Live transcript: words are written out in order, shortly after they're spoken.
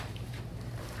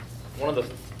One of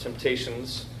the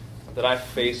temptations that I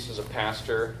face as a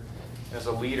pastor, as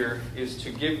a leader, is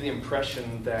to give the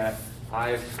impression that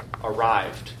I've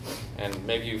arrived. And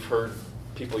maybe you've heard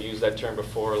people use that term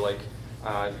before, like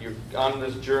you're on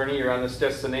this journey, you're on this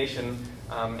destination,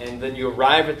 and then you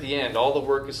arrive at the end. All the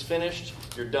work is finished,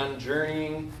 you're done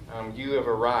journeying, you have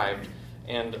arrived.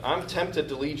 And I'm tempted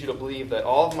to lead you to believe that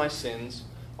all of my sins,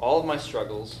 all of my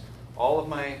struggles, all of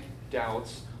my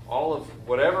doubts, all of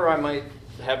whatever I might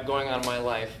have going on in my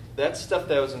life, that's stuff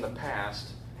that was in the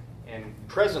past, and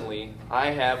presently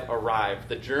I have arrived.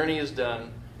 The journey is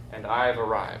done, and I have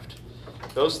arrived.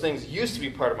 Those things used to be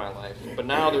part of my life, but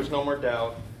now there's no more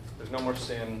doubt, there's no more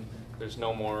sin, there's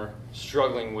no more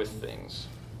struggling with things.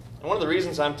 And one of the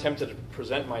reasons I'm tempted to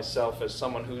present myself as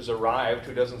someone who's arrived,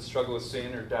 who doesn't struggle with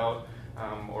sin or doubt,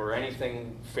 or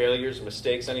anything, failures,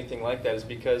 mistakes, anything like that, is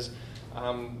because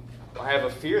I have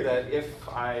a fear that if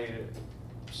I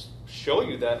show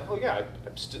you that,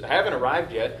 I haven't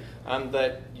arrived yet,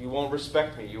 that you won't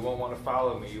respect me, you won't want to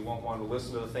follow me, you won't want to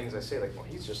listen to the things I say, like, well,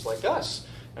 he's just like us.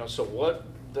 So what?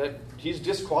 That he's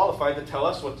disqualified to tell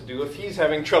us what to do if he's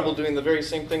having trouble doing the very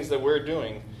same things that we're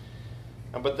doing.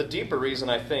 But the deeper reason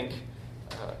I think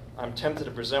I'm tempted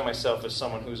to present myself as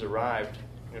someone who's arrived,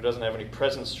 who doesn't have any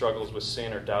present struggles with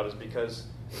sin or doubt, is because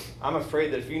I'm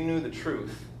afraid that if you knew the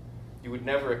truth, you would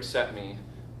never accept me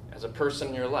as a person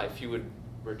in your life. You would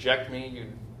reject me, you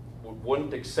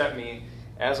wouldn't accept me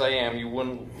as I am, you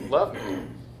wouldn't love me.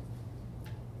 And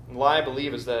the lie I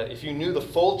believe is that if you knew the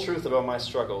full truth about my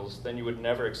struggles, then you would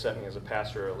never accept me as a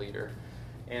pastor or a leader.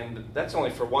 And that's only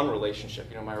for one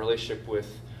relationship, my relationship with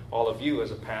all of you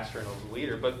as a pastor and a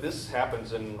leader, but this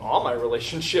happens in all my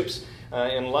relationships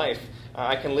in life.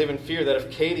 I can live in fear that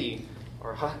if Katie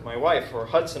or my wife or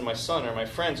Hudson, my son, or my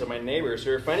friends or my neighbors,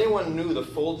 or if anyone knew the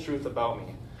full truth about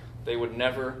me, they would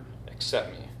never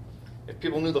accept me. If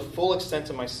people knew the full extent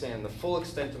of my sin, the full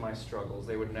extent of my struggles,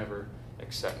 they would never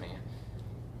accept me.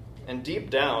 And deep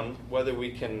down, whether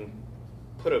we can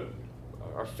put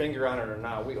our finger on it or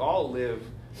not, we all live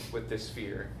with this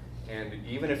fear. And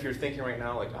even if you're thinking right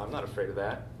now, like, I'm not afraid of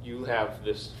that, you have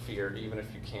this fear, even if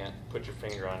you can't put your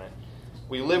finger on it.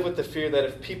 We live with the fear that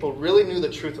if people really knew the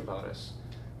truth about us,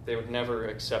 they would never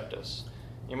accept us.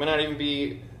 You may not even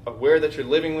be aware that you're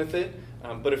living with it,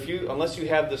 but unless you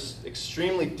have this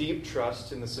extremely deep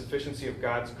trust in the sufficiency of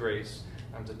God's grace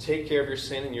to take care of your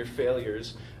sin and your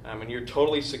failures, and you're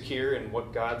totally secure in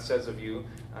what God says of you,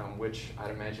 which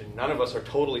I'd imagine none of us are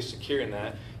totally secure in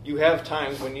that, you have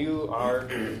times when you are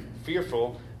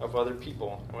fearful of other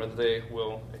people and whether they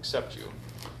will accept you.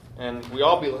 And we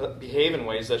all behave in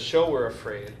ways that show we're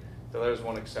afraid that others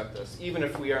won't accept us, even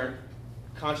if we aren't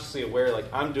consciously aware, like,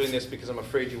 I'm doing this because I'm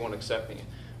afraid you won't accept me.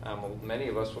 Many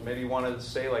of us would maybe want to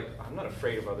say, like, I'm not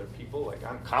afraid of other people. Like,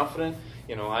 I'm confident.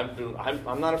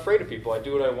 I'm not afraid of people. I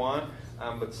do what I want.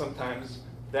 But sometimes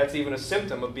that's even a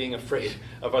symptom of being afraid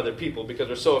of other people, because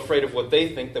we're so afraid of what they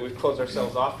think that we've closed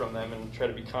ourselves off from them and try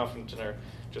to be confident in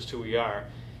just who we are.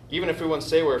 Even if we won't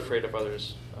say we're afraid of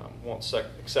others, won't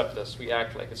accept us, we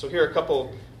act like it. So here are a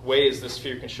couple ways this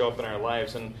fear can show up in our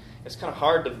lives, and it's kind of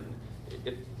hard to.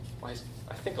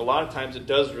 I think a lot of times it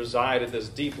does reside at this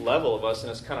deep level of us,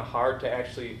 and it's kind of hard to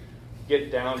actually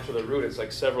get down to the root. It's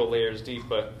like several layers deep,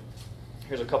 but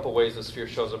here's a couple ways this fear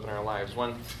shows up in our lives.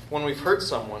 When we've hurt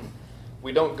someone,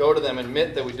 we don't go to them and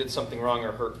admit that we did something wrong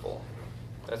or hurtful.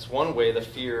 That's one way the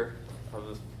fear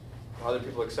of other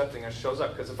people accepting us shows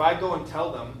up. Because if I go and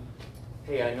tell them,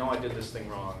 hey, I know I did this thing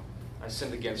wrong, I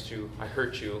sinned against you, I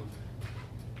hurt you,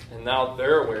 and now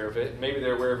they're aware of it. Maybe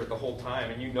they're aware of it the whole time,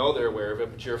 and you know they're aware of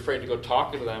it, but you're afraid to go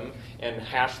talk to them and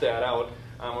hash that out.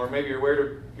 Or maybe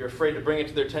you're afraid to bring it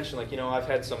to their attention, like, I've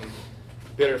had some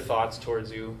bitter thoughts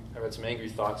towards you. I've had some angry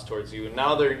thoughts towards you. And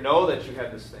now they know that you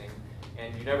had this thing,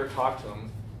 and you never talk to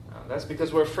them. That's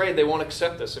because we're afraid they won't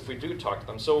accept us if we do talk to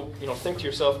them. So, think to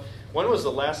yourself, when was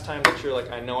the last time that you're like,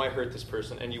 I know I hurt this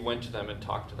person, and you went to them and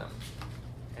talked to them?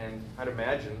 And I'd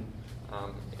imagine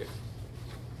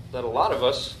that a lot of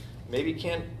us maybe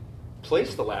can't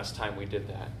place the last time we did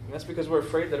that. And that's because we're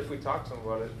afraid that if we talk to them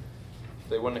about it,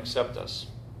 they wouldn't accept us.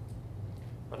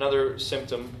 Another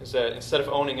symptom is that instead of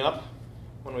owning up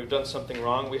when we've done something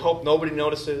wrong, we hope nobody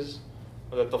notices,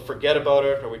 or that they'll forget about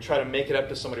it, or we try to make it up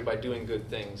to somebody by doing good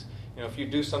things. If you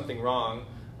do something wrong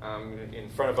in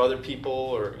front of other people,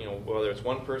 or whether it's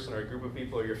one person or a group of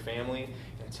people or your family,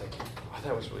 and it's like, oh,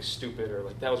 that was really stupid, or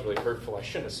like, that was really hurtful, I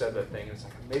shouldn't have said that thing. And it's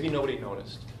like, maybe nobody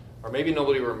noticed, or maybe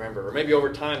nobody will remember, or maybe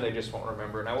over time they just won't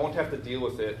remember, and I won't have to deal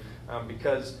with it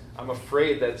because I'm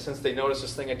afraid that since they noticed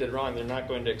this thing I did wrong, they're not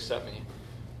going to accept me.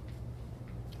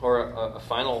 Or a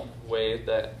final way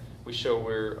that we show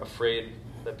we're afraid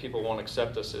that people won't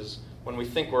accept us is when we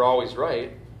think we're always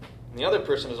right, and the other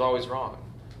person is always wrong.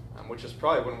 Which is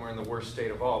probably when we're in the worst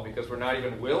state of all, because we're not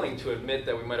even willing to admit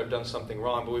that we might have done something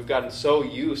wrong, but we've gotten so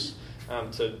used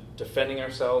to defending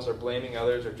ourselves or blaming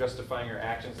others or justifying our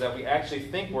actions that we actually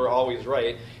think we're always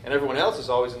right and everyone else is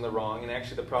always in the wrong, and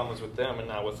actually the problem is with them and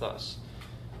not with us.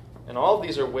 And all of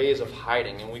these are ways of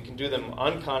hiding, and we can do them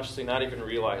unconsciously, not even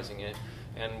realizing it.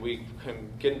 And we can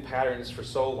get in patterns for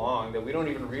so long that we don't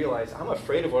even realize, I'm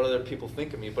afraid of what other people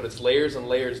think of me, but it's layers and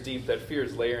layers deep. That fear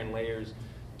is layer and layers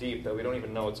deep that we don't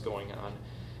even know what's going on.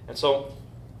 And so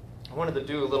I wanted to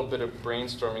do a little bit of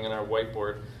brainstorming on our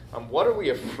whiteboard. What are we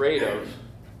afraid of?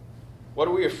 What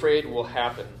are we afraid will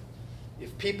happen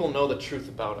if people know the truth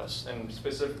about us? And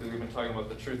specifically, we've been talking about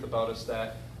the truth about us,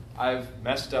 that I've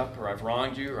messed up or I've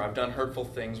wronged you or I've done hurtful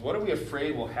things. What are we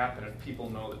afraid will happen if people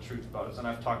know the truth about us? And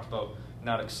I've talked about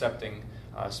not accepting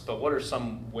us, but what are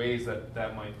some ways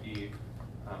that might be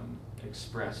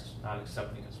expressed, not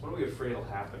accepting us? What are we afraid will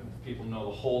happen if people know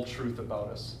the whole truth about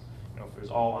us? If it was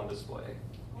all on display.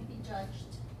 Maybe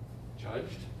judged.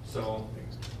 Judged? So,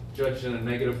 judged in a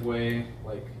negative way,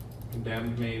 like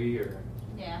condemned maybe, or?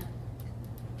 Yeah.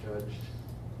 Judged.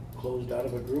 Closed out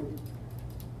of a group?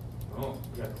 Oh,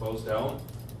 we got closed out,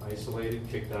 isolated,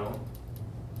 kicked out.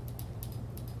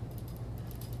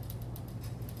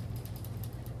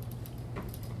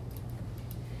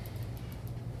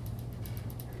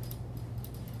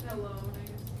 Alone,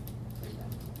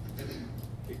 I guess.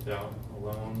 Kicked out,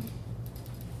 alone.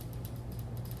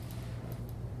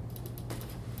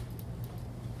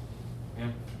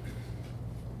 Yeah.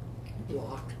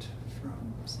 Blocked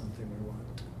from something we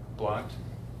want. Blocked.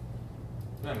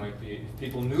 That might be, if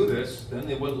people knew this, then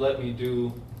they wouldn't let me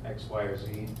do X, Y, or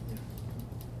Z.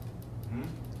 Yeah.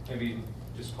 Maybe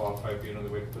disqualified would be another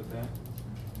way to put that.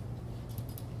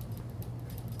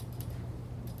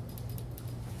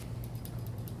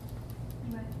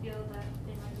 You might feel that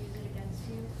they might use it against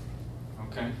you.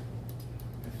 Okay.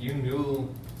 If you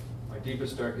knew my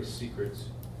deepest, darkest secrets,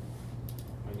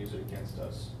 you might use it against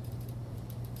us.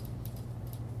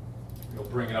 You'll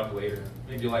bring it up later.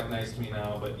 Maybe you're nice to me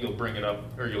now, but you'll bring it up,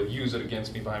 or you'll use it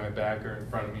against me behind my back or in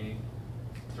front of me,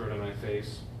 throw it in my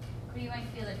face. Or you might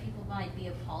feel that people might be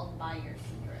appalled by your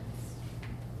secrets.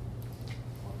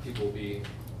 Or people will be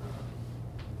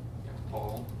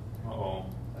appalled. Uh-oh.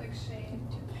 Like shame.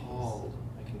 Appalled.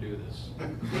 I can do this.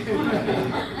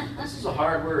 This is a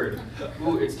hard word.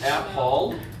 Ooh, it's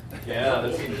appalled. Yeah,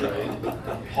 that seems right.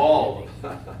 Appalled.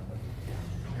 I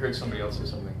heard somebody else say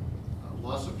something.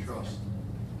 Loss of trust.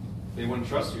 They wouldn't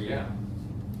trust you, yeah.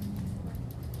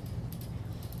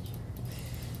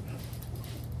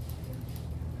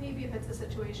 Maybe if it's a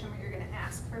situation where you're going to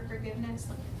ask for forgiveness,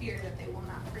 like fear that they will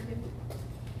not forgive you.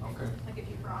 Okay. Like if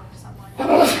you've wronged someone.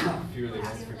 Fear they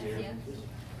won't forgive. Yeah.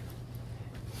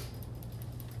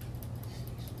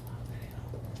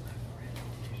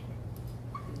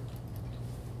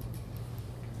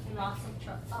 Loss of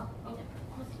trust. Oh, yeah.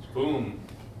 Boom.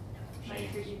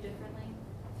 Might treat you differently.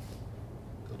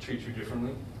 They'll treat you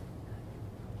differently.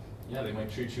 Yeah, they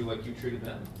might treat you like you treated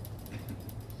them.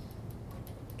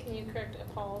 Can you correct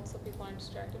appalled so people aren't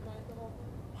distracted by the whole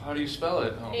How do you spell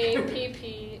it? Oh.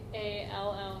 APPALLED?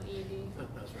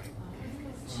 That's right.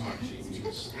 Oh,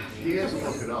 jeez. He hasn't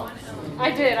looked it up.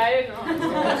 I didn't know.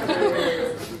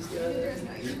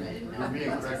 You're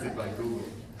being corrected by Google.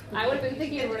 I would have been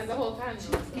thinking about it the whole time.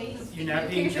 You're not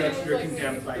being judged or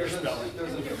condemned by your spelling.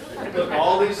 Look,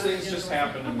 all these things just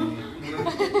happen to me.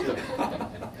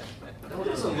 That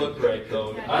doesn't look right,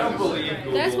 though. I don't believe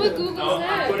Google. That's what Google No, said.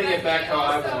 I'm putting it back how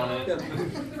I want it.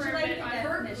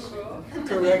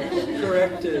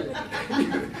 Corrected.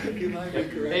 You might be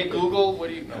corrected. Hey, Google, what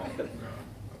do you know?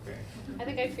 Okay. I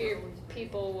think I fear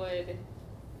people would,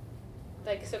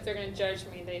 so if they're going to judge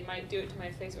me, they might do it to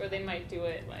my face, or they might do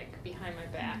it, behind my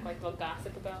back, they'll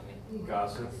gossip about me.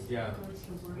 Gossip, yeah.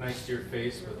 Nice to your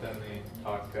face, but then they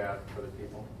talk bad for other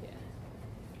people. Yeah.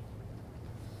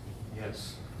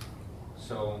 Yes.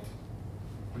 So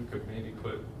we could maybe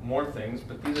put more things,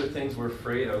 but these are things we're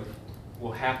afraid of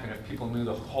will happen if people knew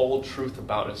the whole truth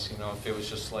about us. If it was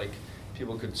just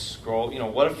people could scroll.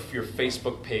 What if your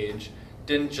Facebook page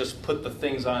didn't just put the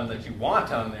things on that you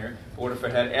want on there, but what if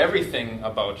it had everything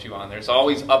about you on there? It's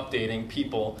always updating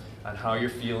people on how you're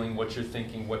feeling, what you're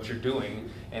thinking, what you're doing,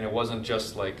 and it wasn't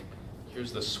just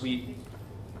here's the sweet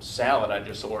salad I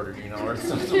just ordered, or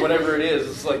whatever it is.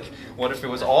 It's what if it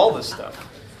was all this stuff?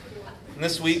 And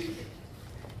this week,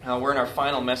 we're in our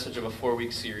final message of a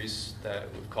 4-week series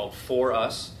that we've called For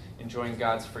Us, Enjoying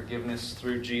God's Forgiveness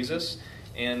Through Jesus.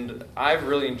 And I've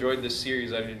really enjoyed this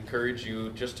series. I'd encourage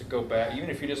you just to go back, even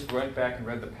if you just went back and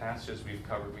read the passages we've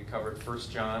covered. We covered 1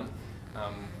 John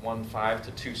 1:5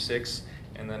 to 2:6,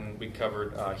 and then we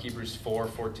covered Hebrews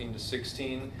 4:14 to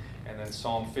 16, and then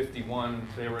Psalm 51.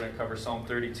 Today we're going to cover Psalm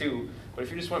 32. But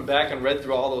if you just went back and read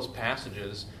through all those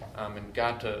passages and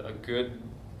got to a good,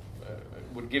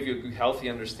 would give you a healthy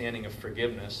understanding of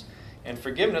forgiveness. And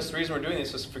forgiveness, the reason we're doing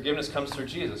this is forgiveness comes through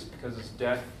Jesus, because his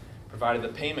death provided the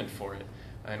payment for it.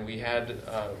 And we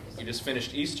just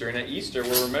finished Easter, and at Easter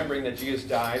we're remembering that Jesus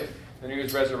died, and he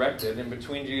was resurrected. And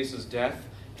between Jesus' death,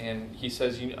 and he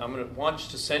says, I'm going to want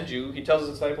to send you, he tells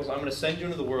his disciples, I'm going to send you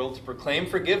into the world to proclaim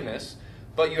forgiveness,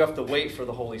 but you have to wait for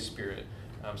the Holy Spirit.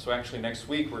 So actually next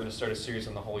week we're going to start a series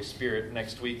on the Holy Spirit.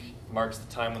 Next week marks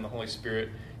the time when the Holy Spirit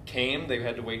came. They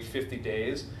had to wait 50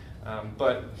 days.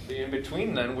 But in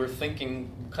between then, we're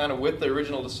thinking kind of with the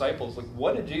original disciples, like,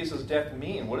 what did Jesus' death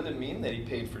mean? What did it mean that he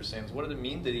paid for sins? What did it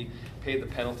mean that he paid the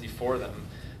penalty for them?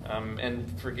 And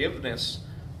forgiveness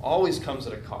always comes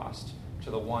at a cost to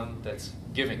the one that's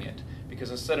giving it. Because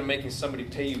instead of making somebody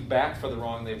pay you back for the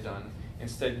wrong they've done,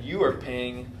 instead you are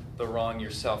paying the wrong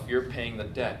yourself. You're paying the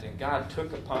debt. And God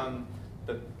took upon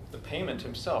the payment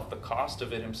himself, the cost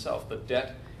of it himself, the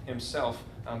debt himself,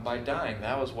 by dying.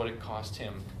 That was what it cost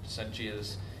him to send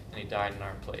Jesus, and he died in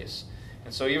our place.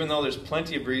 And so even though there's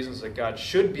plenty of reasons that God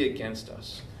should be against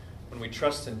us, when we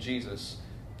trust in Jesus,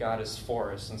 God is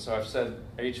for us. And so I've said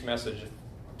at each message,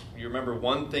 if you remember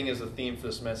one thing as a theme for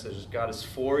this message, is God is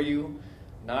for you,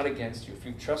 not against you. If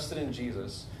you've trusted in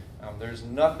Jesus, there's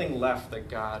nothing left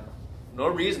no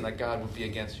reason that God would be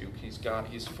against you. He's God,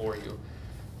 he's for you.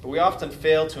 But we often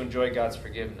fail to enjoy God's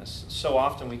forgiveness. So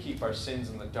often we keep our sins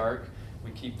in the dark.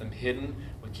 We keep them hidden.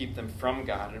 We keep them from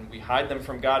God. And we hide them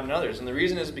from God and others. And the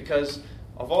reason is because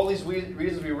of all these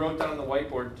reasons we wrote down on the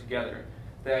whiteboard together.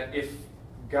 That if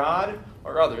God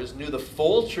or others knew the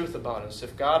full truth about us,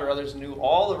 if God or others knew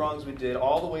all the wrongs we did,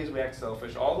 all the ways we act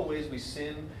selfish, all the ways we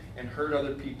sin and hurt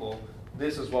other people,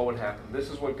 this is what would happen. This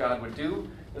is what God would do.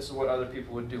 This is what other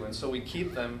people would do. And so we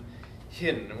keep them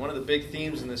hidden. And one of the big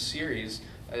themes in this series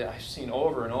I've seen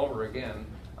over and over again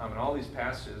in all these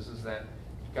passages is that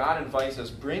God invites us,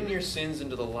 bring your sins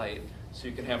into the light so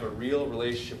you can have a real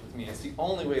relationship with me. It's the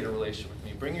only way to relationship with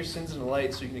me. Bring your sins into the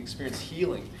light so you can experience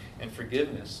healing and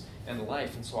forgiveness and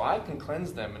life. And so I can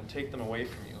cleanse them and take them away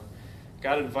from you.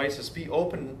 God invites us, be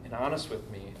open and honest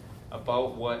with me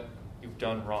about what you've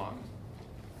done wrong.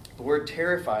 But we're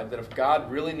terrified that if God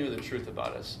really knew the truth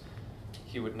about us,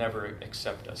 he would never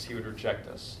accept us. He would reject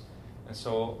us. And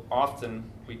so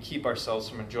often we keep ourselves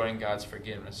from enjoying God's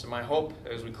forgiveness. And my hope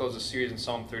as we close the series in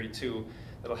Psalm 32,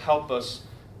 it'll help us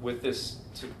with this,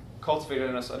 to cultivate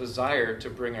in us a desire to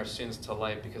bring our sins to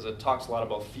light, because it talks a lot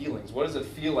about feelings. What does it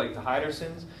feel like to hide our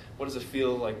sins? What does it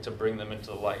feel like to bring them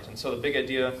into the light? And so the big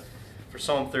idea for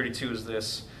Psalm 32 is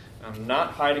this: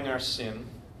 not hiding our sin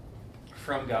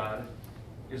from God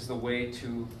is the way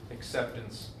to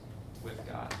acceptance with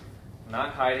God.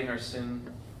 Not hiding our sin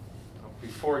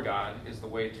before God is the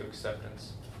way to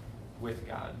acceptance with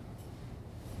God.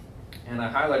 And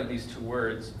I highlighted these two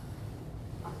words,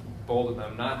 bolded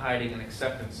them, not hiding and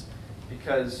acceptance,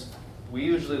 because we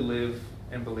usually live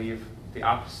and believe the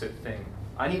opposite thing.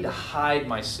 I need to hide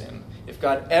my sin. If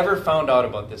God ever found out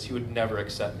about this, he would never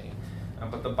accept me.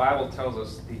 But the Bible tells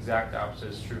us the exact opposite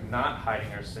is true. Not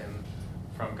hiding our sin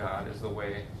from God is the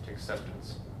way to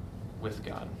acceptance with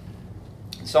God.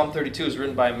 Psalm 32 is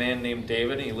written by a man named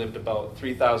David. He lived about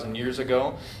 3,000 years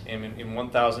ago in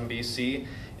 1000 BC.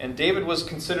 And David was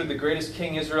considered the greatest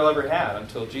king Israel ever had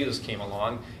until Jesus came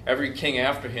along. Every king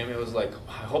after him, it was like,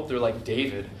 I hope they're like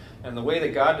David. And the way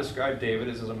that God described David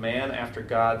is as a man after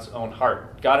God's own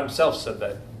heart. God himself said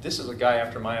that. This is a guy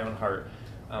after my own heart.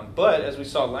 But as we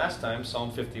saw last time,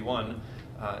 Psalm 51,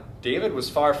 David was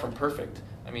far from perfect.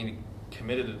 I mean, he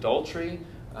committed adultery.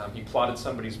 He plotted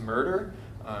somebody's murder.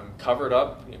 Covered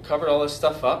all this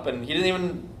stuff up, and he didn't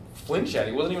even flinch at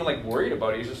it. He wasn't even worried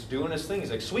about it. He was just doing his thing.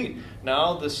 He's like, sweet,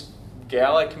 now this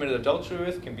gal I committed adultery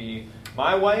with can be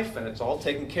my wife, and it's all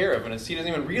taken care of. And he doesn't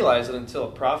even realize it until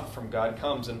a prophet from God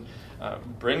comes and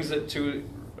brings it to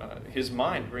his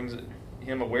mind, brings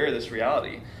him aware of this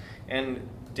reality. And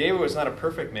David was not a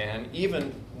perfect man,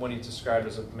 even when he's described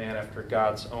as a man after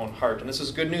God's own heart. And this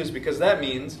is good news, because that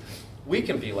means we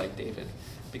can be like David.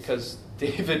 Because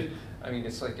David,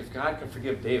 it's like if God can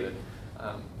forgive David,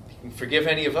 he can forgive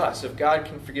any of us. If God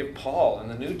can forgive Paul in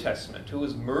the New Testament, who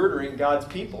was murdering God's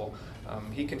people,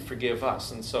 he can forgive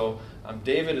us. And so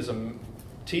David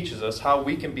teaches us how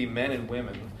we can be men and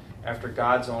women after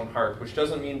God's own heart, which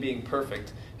doesn't mean being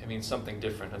perfect. It means something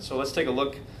different. And so let's take a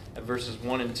look at verses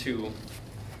 1 and 2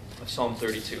 of Psalm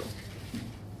 32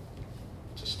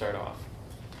 to start off.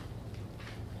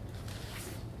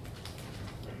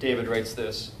 David writes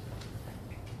this: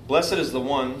 "Blessed is the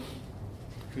one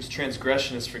whose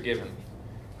transgression is forgiven,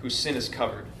 whose sin is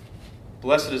covered.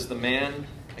 Blessed is the man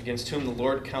against whom the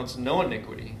Lord counts no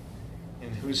iniquity,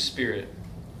 in whose spirit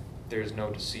there is no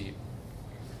deceit."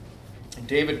 And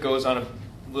David goes on a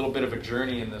little bit of a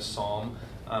journey in this psalm,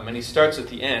 and he starts at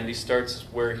the end. He starts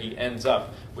where he ends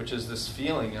up, which is this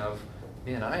feeling of,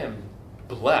 man, I am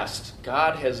blessed.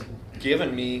 God has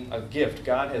given me a gift.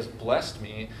 God has blessed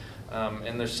me.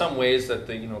 And there's some ways that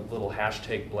the little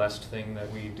hashtag blessed thing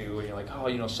that we do, and you're like,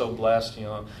 oh, so blessed,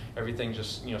 everything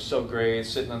just so great,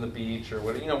 sitting on the beach or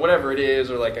whatever it is,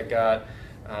 or like I got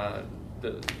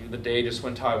the day just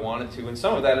went how I wanted to, and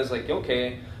some of that is like,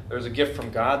 okay, there's a gift from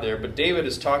God there, but David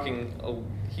is talking,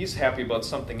 he's happy about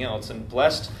something else, and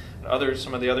blessed,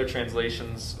 some of the other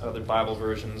translations, other Bible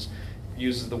versions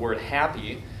uses the word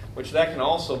happy, which that can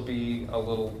also be a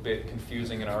little bit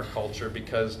confusing in our culture,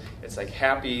 because it's like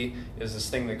happy is this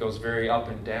thing that goes very up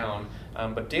and down.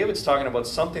 But David's talking about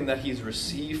something that he's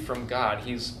received from God.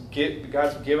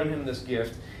 God's given him this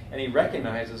gift, and he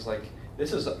recognizes, like,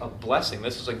 this is a blessing.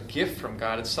 This is a gift from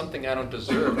God. It's something I don't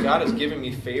deserve. God has given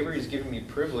me favor. He's given me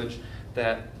privilege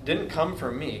that didn't come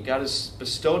from me. God has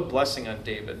bestowed blessing on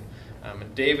David.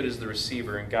 And David is the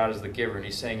receiver, and God is the giver. And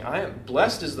he's saying, I am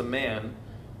blessed is the man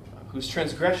whose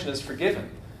transgression is forgiven.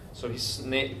 So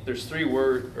there's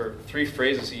three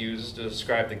phrases he uses to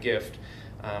describe the gift,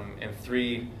 and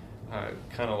three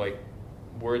kind of like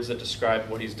words that describe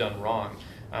what he's done wrong.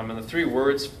 And the three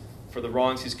words for the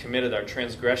wrongs he's committed are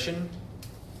transgression,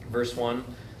 verse 1,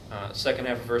 second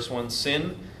half of verse 1,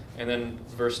 sin, and then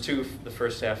verse 2, the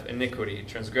first half, iniquity.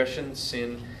 Transgression,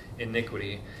 sin,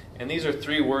 iniquity. And these are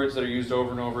three words that are used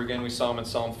over and over again. We saw them in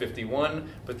Psalm 51,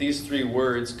 but these three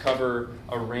words cover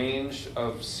a range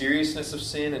of seriousness of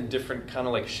sin and different kind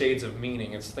of like shades of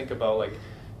meaning. Think about like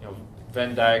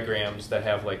Venn diagrams that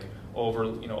have like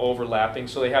overlapping.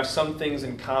 So they have some things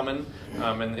in common,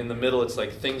 and in the middle it's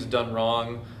like things done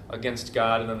wrong against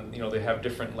God, and then they have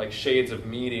different like shades of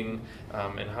meaning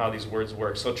and how these words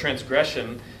work. So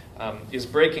transgression is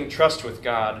breaking trust with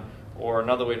God. Or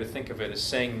another way to think of it is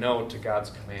saying no to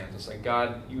God's commands. It's like,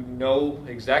 God, you know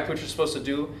exactly what you're supposed to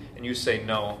do, and you say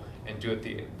no and do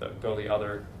it go the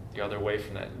other way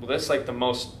from that. Well, that's like the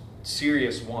most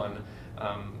serious one.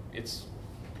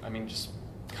 Just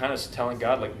kind of telling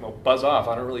God, like, well, buzz off.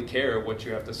 I don't really care what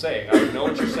you have to say. I know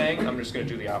what you're saying. I'm just going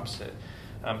to do the opposite.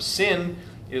 Sin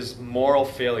is moral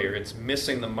failure. It's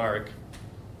missing the mark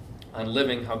on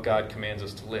living how God commands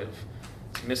us to live.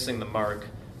 It's missing the mark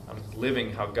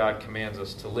living how God commands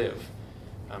us to live.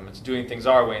 It's doing things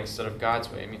our way instead of God's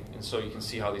way. And so you can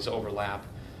see how these overlap.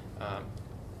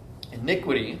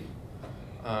 Iniquity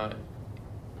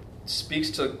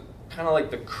speaks to kind of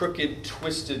like the crooked,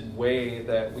 twisted way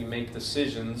that we make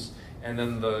decisions, and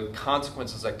then the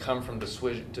consequences that come from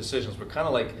decisions. We're kind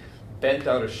of like bent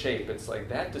out of shape. It's like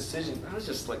that decision, that was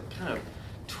just like kind of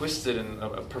twisted and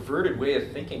a perverted way of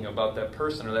thinking about that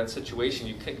person or that situation.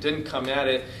 You didn't come at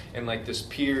it in like this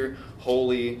pure,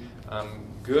 holy,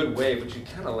 good way, but you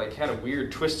kind of like had a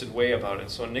weird, twisted way about it.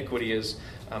 So iniquity is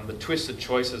the twisted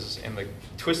choices and the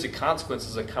twisted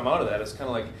consequences that come out of that. It's kind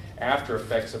of like after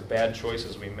effects of bad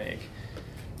choices we make.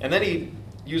 And then he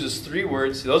uses three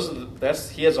words.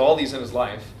 He has all these in his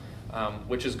life,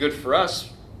 which is good for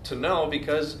us to know,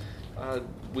 because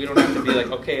we don't have to be like,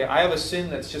 okay, I have a sin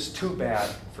that's just too bad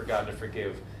for God to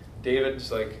forgive.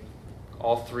 David's like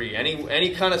all three.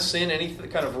 Any kind of sin, any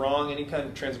kind of wrong, any kind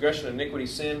of transgression, iniquity,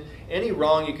 sin, any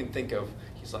wrong you can think of,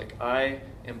 he's like, I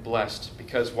am blessed.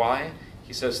 Because why?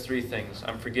 He says three things.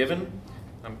 I'm forgiven,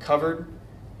 I'm covered,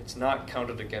 it's not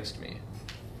counted against me.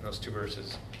 In those two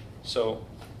verses. So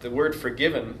the word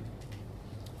forgiven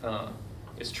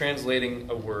is translating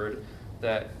a word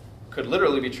that could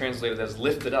literally be translated as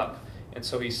lifted up. And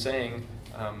so he's saying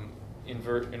in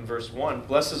verse 1,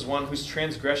 blessed is one whose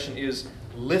transgression is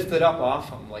lifted up off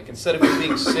him. Like instead of it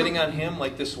being sitting on him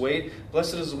like this weight,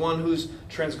 blessed is the one whose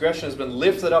transgression has been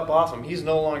lifted up off him. He's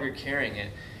no longer carrying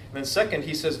it. And then second,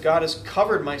 he says, God has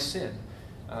covered my sin.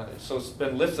 So it's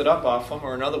been lifted up off him,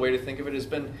 or another way to think of it is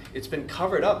it's been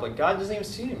covered up. Like God doesn't even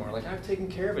see it anymore. Like, I've taken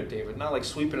care of it, David. Not like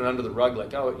sweeping it under the rug,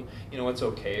 like, oh, it's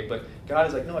okay. But God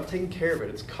is like, no, I've taken care of it.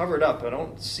 It's covered up. I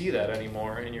don't see that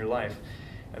anymore in your life.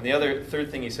 And the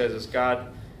third thing he says is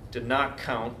God did not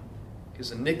count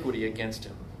his iniquity against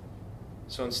him.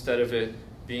 So instead of it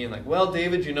being like, well,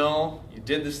 David, you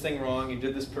did this thing wrong. You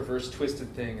did this perverse,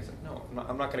 twisted thing. It's like, no,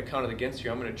 I'm not going to count it against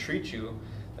you. I'm going to treat you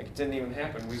like it didn't even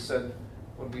happen. We said,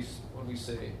 when we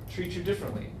say, treat you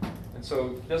differently. And so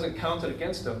he doesn't count it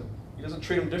against him. He doesn't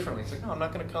treat him differently. He's like, no, I'm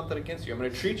not going to count that against you. I'm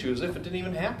going to treat you as if it didn't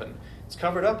even happen. It's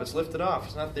covered up. It's lifted off.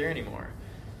 It's not there anymore.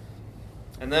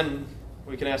 And then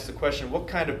we can ask the question, what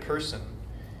kind of person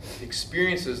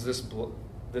experiences this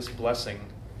blessing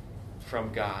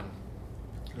from God?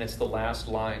 And it's the last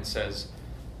line says,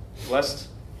 blessed,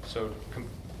 so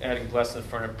adding blessed in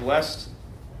front of it, blessed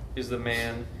is the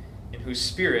man in whose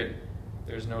spirit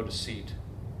there's no deceit.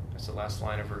 That's the last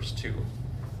line of verse 2.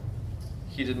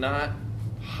 He did not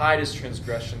hide his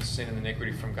transgression, sin, and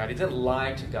iniquity from God. He didn't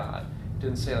lie to God. He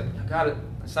didn't say, like, God,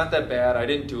 it's not that bad. I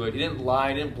didn't do it. He didn't lie.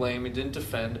 He didn't blame. He didn't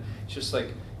defend. It's just like,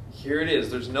 here it is.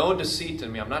 There's no deceit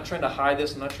in me. I'm not trying to hide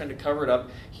this. I'm not trying to cover it up.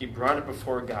 He brought it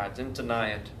before God. Didn't deny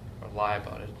it or lie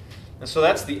about it. And so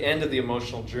that's the end of the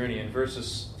emotional journey. In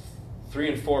verses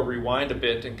 3 and 4, rewind a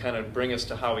bit and kind of bring us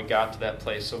to how we got to that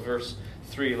place. So verse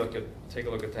 3, take a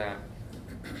look at that.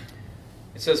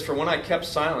 It says, for when I kept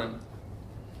silent,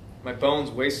 my bones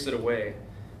wasted away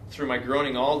through my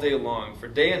groaning all day long. For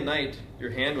day and night your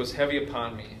hand was heavy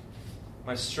upon me.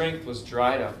 My strength was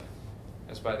dried up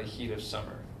as by the heat of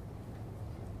summer.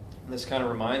 And this kind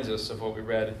of reminds us of what we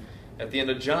read at the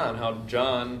end of John, how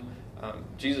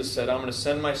Jesus said, I'm going to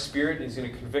send my spirit, and he's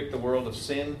going to convict the world of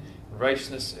sin,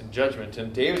 righteousness, and judgment.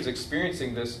 And David's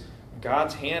experiencing this,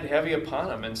 God's hand heavy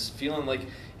upon him, and feeling like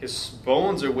his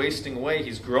bones are wasting away.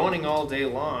 He's groaning all day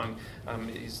long.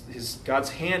 God's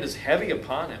hand is heavy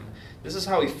upon him. This is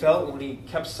how he felt when he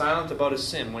kept silent about his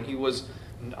sin, when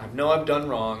I know I've done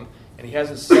wrong, and he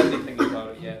hasn't said anything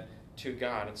about it yet to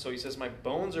God. And so he says, my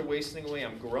bones are wasting away.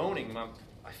 I'm groaning.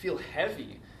 I feel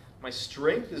heavy. My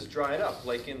strength is dried up,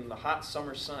 like in the hot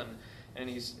summer sun. And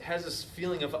he has this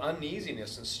feeling of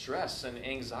uneasiness and stress and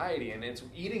anxiety, and it's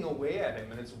eating away at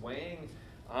him, and it's weighing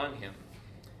on him.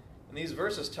 And these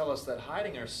verses tell us that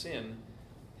hiding our sin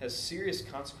has serious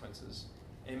consequences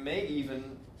and may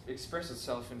even express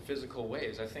itself in physical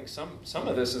ways. I think some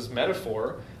of this is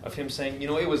metaphor of him saying,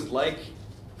 it was like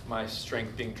my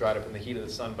strength being dried up in the heat of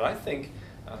the sun. But I think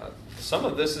some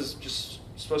of this is just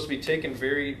supposed to be taken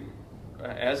very,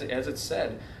 as it's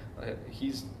said.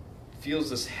 He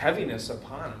feels this heaviness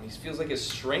upon him. He feels like his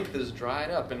strength is dried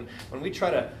up. And when we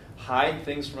try to hide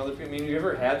things from other people, you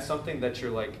ever had something that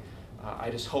you're like,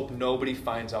 I just hope nobody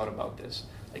finds out about this?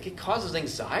 Like, it causes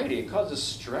anxiety. It causes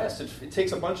stress. It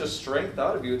takes a bunch of strength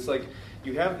out of you. It's like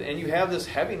you have this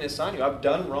heaviness on you. I've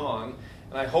done wrong,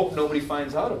 and I hope nobody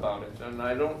finds out about it. And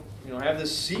I don't, have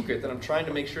this secret that I'm trying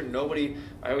to make sure nobody.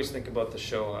 I always think about the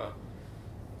show.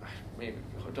 Maybe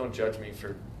don't judge me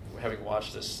for having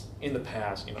watched this in the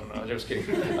past. No, I'm just kidding.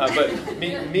 But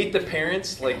Meet the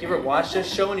Parents. Like, you ever watch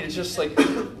this show and you're just like,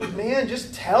 man,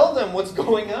 just tell them what's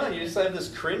going on. You just have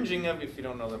this cringing of, if you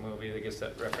don't know the movie, I guess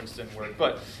that reference didn't work.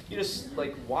 But you just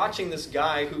like watching this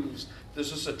guy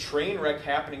there's just a train wreck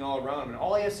happening all around him, and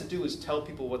all he has to do is tell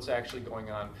people what's actually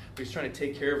going on. But he's trying to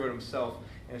take care of it himself,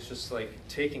 and it's just like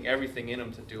taking everything in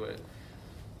him to do it.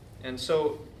 And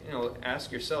so,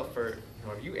 ask yourself, are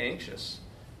you anxious?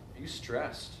 Are you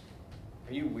stressed?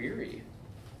 Are you weary?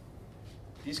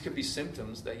 These could be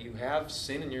symptoms that you have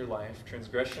sin in your life,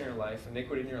 transgression in your life,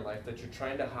 iniquity in your life that you're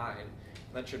trying to hide,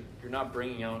 and that you're not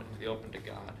bringing out into the open to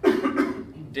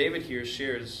God. David here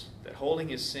shares that holding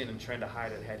his sin and trying to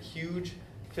hide it had huge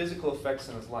physical effects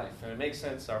in his life. And it makes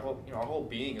sense. Our whole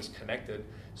being is connected,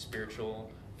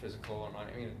 spiritual, physical,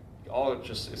 and all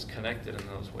just is connected in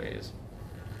those ways.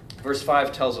 Verse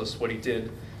 5 tells us what he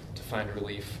did to find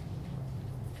relief.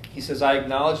 He says, I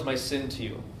acknowledged my sin to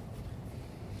you.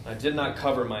 I did not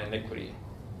cover my iniquity.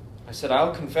 I said, I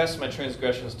will confess my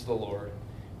transgressions to the Lord.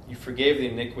 You forgave the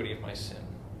iniquity of my sin.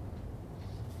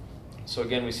 So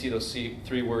again, we see those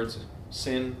three words,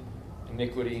 sin,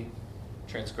 iniquity,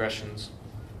 transgressions.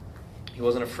 He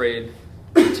wasn't afraid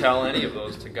to tell any of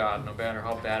those to God, no matter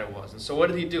how bad it was. And so what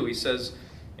did he do? He says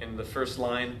in the first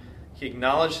line, he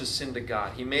acknowledged his sin to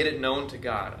God. He made it known to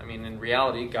God. In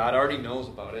reality, God already knows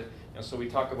about it. So we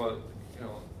talk about,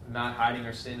 not hiding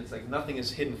our sin. It's like nothing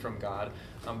is hidden from God.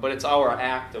 But it's our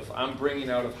act of, I'm bringing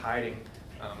out of hiding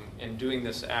and doing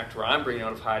this act where I'm bringing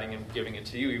out of hiding and giving it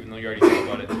to you, even though you already know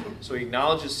about it. So he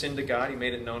acknowledged his sin to God. He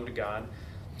made it known to God.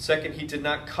 Second, he did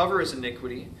not cover his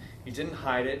iniquity. He didn't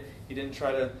hide it. He didn't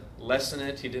try to lessen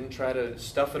it. He didn't try to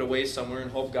stuff it away somewhere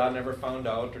and hope God never found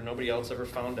out or nobody else ever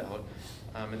found out.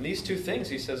 And these two things,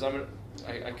 he says,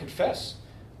 I confess.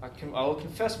 I will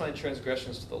confess my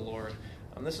transgressions to the Lord.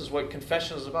 This is what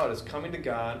confession is about. It's coming to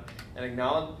God and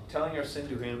telling our sin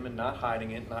to him and not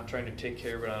hiding it, not trying to take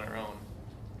care of it on our own.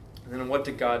 And then what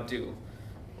did God do?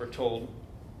 We're told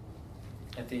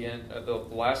at the end, the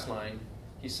last line,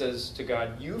 he says to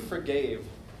God, you forgave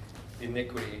the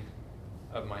iniquity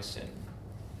of my sin.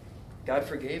 God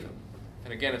forgave him.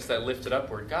 And again, it's that lifted up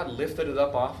word. God lifted it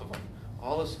up off of him.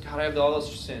 God, I have all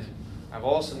this sin. I have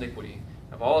all this iniquity.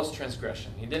 I have all this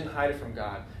transgression. He didn't hide it from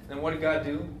God. And then what did God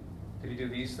do? Did he do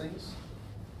these things?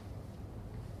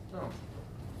 No.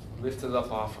 He lifted it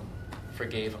up off him.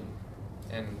 Forgave him.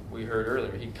 And we heard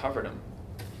earlier, he covered him.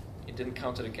 He didn't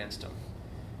count it against him.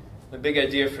 The big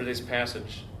idea for this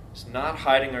passage is not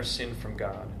hiding our sin from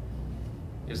God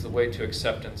is the way to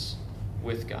acceptance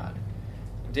with God.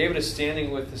 David is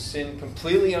standing with the sin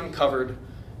completely uncovered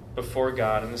before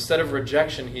God. And instead of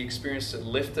rejection, he experienced it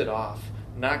lifted off,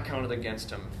 not counted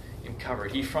against him, and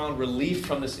covered. He found relief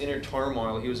from this inner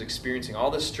turmoil he was experiencing.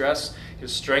 All this stress,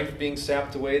 his strength being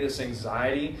sapped away, this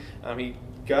anxiety, he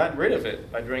got rid of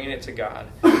it by bringing it to God.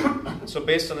 So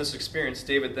based on this experience,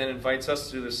 David then invites us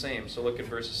to do the same. So look at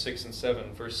verses 6 and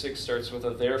 7. Verse 6 starts with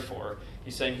a therefore.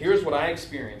 He's saying, here's what I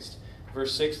experienced.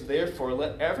 Verse 6, therefore,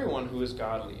 let everyone who is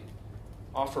godly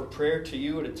offer prayer to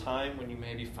you at a time when you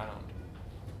may be found.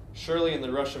 Surely in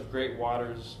the rush of great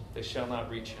waters they shall not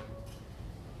reach him.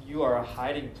 You are a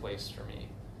hiding place for me.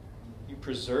 You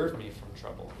preserve me from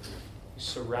trouble. You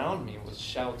surround me with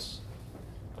shouts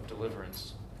of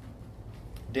deliverance.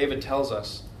 David tells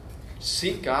us,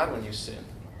 seek God when you sin.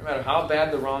 No matter how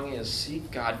bad the wrong is, seek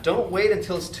God. Don't wait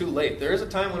until it's too late. There is a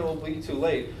time when it will be too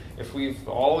late. If we've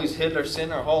always hid our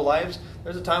sin our whole lives,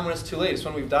 there's a time when it's too late. It's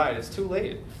when we've died. It's too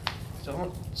late.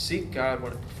 Don't seek God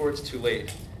before it's too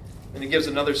late. And he gives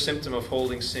another symptom of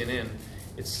holding sin in.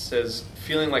 It says,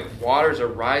 feeling like waters are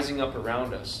rising up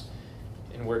around us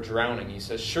and we're drowning. He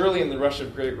says, surely in the rush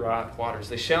of great waters,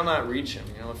 they shall not reach him.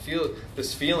 Feel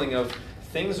this feeling of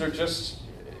things are just,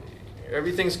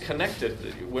 everything's connected.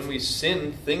 When we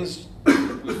sin, things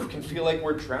we can feel like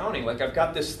we're drowning. Like I've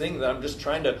got this thing that I'm just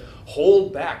trying to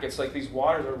hold back. It's like these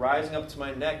waters are rising up to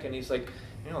my neck. And he's like,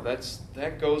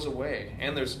 that goes away.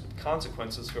 And there's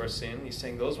consequences to our sin. He's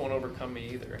saying those won't overcome me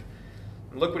either.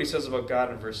 And look what he says about God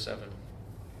in verse 7.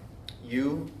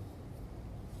 You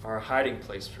are a hiding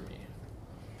place for me.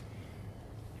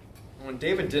 When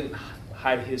David didn't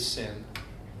hide his sin,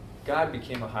 God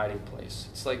became a hiding place.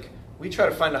 It's like we try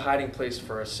to find a hiding place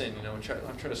for our sin. I'm trying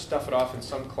to stuff it off in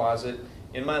some closet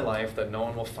in my life that no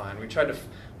one will find.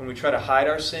 When we try to hide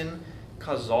our sin, it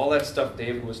causes all that stuff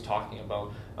David was talking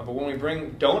about. But when we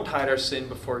don't hide our sin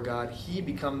before God, he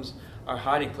becomes our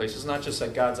hiding place. It's not just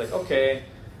like God's like, okay,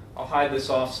 I'll hide this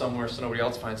off somewhere so nobody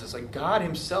else finds it. It's like God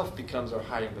himself becomes our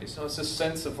hiding place. It's this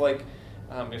sense of like,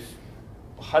 if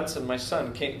Hudson, my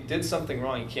son, did something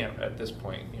wrong, he can't at this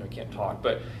point, he can't talk,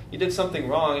 but he did something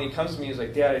wrong, and he comes to me, he's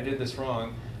like, Dad, I did this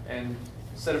wrong, and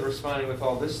instead of responding with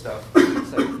all this stuff,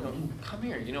 it's like, come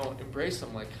here, embrace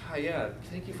him, like, yeah,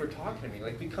 thank you for talking to me,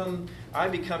 like, I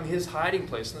become his hiding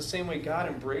place. In the same way God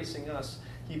embracing us,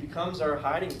 he becomes our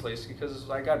hiding place, because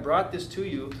like, God brought this to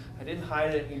you, I didn't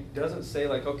hide it. He doesn't say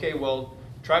like, okay, well,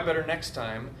 try better next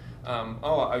time.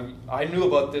 I knew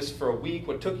about this for a week.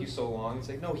 What took you so long? It's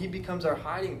like, no, he becomes our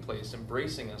hiding place,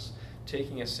 embracing us,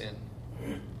 taking us in.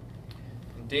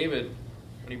 And David,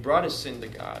 when he brought his sin to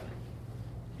God,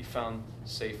 he found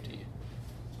safety.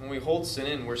 When we hold sin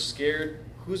in, we're scared.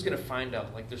 Who's going to find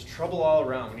out? Like, there's trouble all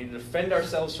around. We need to defend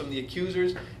ourselves from the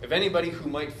accusers. If anybody who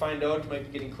might find out,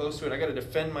 might be getting close to it, I got to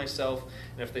defend myself.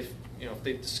 And if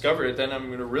they discover it, then I'm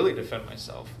going to really defend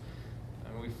myself.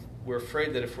 We're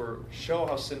afraid that if we show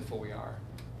how sinful we are,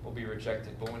 we'll be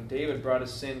rejected. But when David brought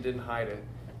his sin, didn't hide it,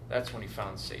 that's when he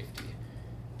found safety.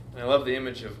 And I love the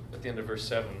image at the end of verse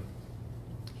 7.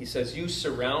 He says, you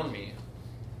surround me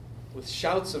with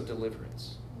shouts of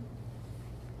deliverance.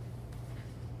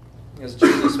 As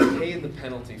Jesus paid the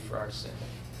penalty for our sin.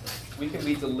 We can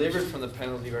be delivered from the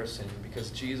penalty of our sin because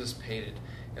Jesus paid it.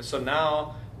 And so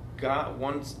now,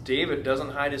 once David doesn't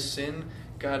hide his sin,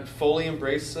 God fully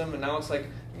embraces him, and now it's like,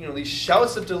 these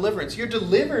shouts of deliverance. You're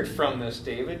delivered from this,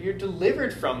 David. You're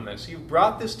delivered from this. You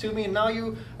brought this to me, and now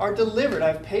you are delivered.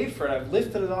 I've paid for it. I've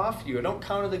lifted it off you. I don't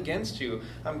count it against you.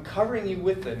 I'm covering you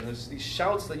with it. And there's these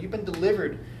shouts that you've been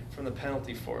delivered from the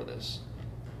penalty for this.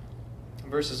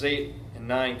 Verses 8 and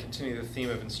 9 continue the theme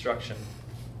of instruction.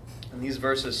 And these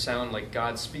verses sound like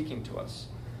God speaking to us,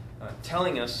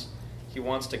 telling us he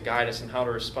wants to guide us in how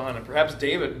to respond. And perhaps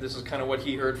David, this is kind of what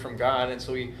he heard from God, and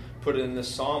so he put it in this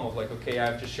psalm of like, okay,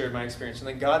 I've just shared my experience. And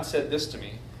then God said this to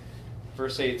me.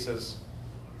 Verse 8 says,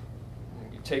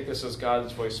 you take this as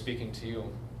God's voice speaking to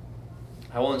you.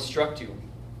 I will instruct you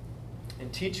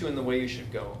and teach you in the way you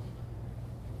should go.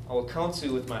 I will counsel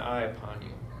you with my eye upon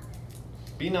you.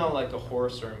 Be not like a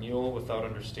horse or a mule without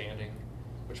understanding,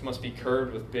 which must be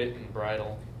curbed with bit and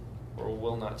bridle, or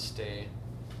will not stay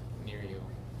near you.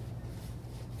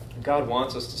 God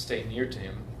wants us to stay near to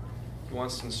him. He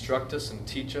wants to instruct us and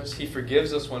teach us. He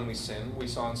forgives us when we sin. We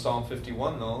saw in Psalm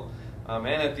 51, though, and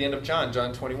at the end of John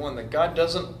 21, that God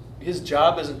doesn't, his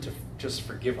job isn't to just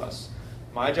forgive us.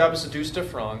 My job is to do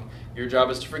stuff wrong. Your job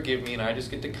is to forgive me, and I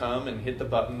just get to come and hit the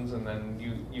buttons, and then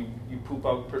you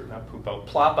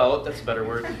plop out, that's a better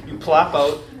word. You plop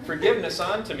out forgiveness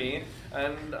onto me,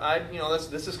 and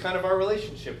this is kind of our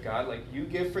relationship, God. Like, you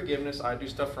give forgiveness, I do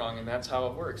stuff wrong, and that's how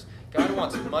it works. God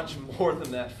wants much more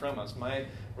than that from us. My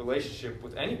relationship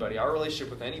with anybody, our relationship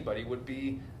with anybody would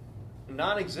be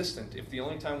non-existent if the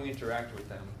only time we interact with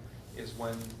them is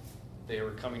when they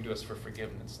were coming to us for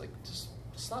forgiveness. Like, just,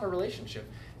 it's not a relationship.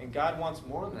 And God wants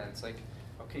more than that. It's like,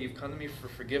 okay, you've come to me for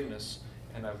forgiveness,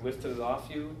 and I've lifted it off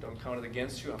you. Don't count it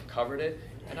against you. I've covered it.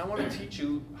 And I want to teach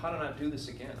you how to not do this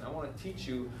again. I want to teach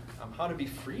you how to be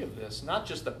free of this, not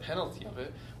just the penalty of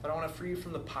it, but I want to free you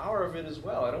from the power of it as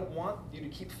well. I don't want you to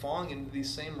keep falling into these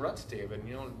same ruts, David.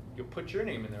 You'll put your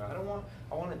name in there.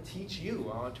 I want to teach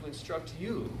you. I want to instruct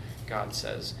you, God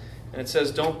says. And it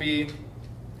says, don't be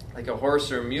like a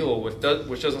horse or a mule,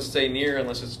 which doesn't stay near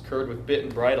unless it's curbed with bit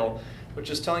and bridle, which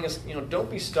is telling us, don't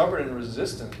be stubborn and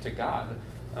resistant to God.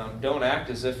 Don't act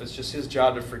as if it's just his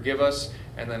job to forgive us,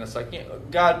 and then it's like,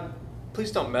 God,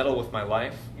 please don't meddle with my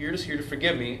life. You're just here to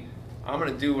forgive me. I'm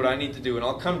going to do what I need to do, and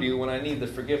I'll come to you when I need the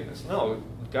forgiveness. No,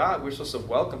 God, we're supposed to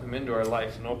welcome him into our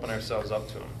life and open ourselves up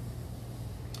to him.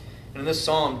 And in this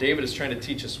psalm, David is trying to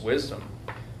teach us wisdom.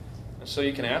 And so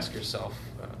you can ask yourself,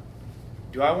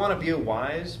 do I want to be a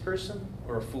wise person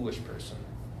or a foolish person?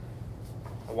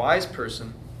 A wise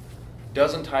person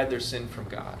doesn't hide their sin from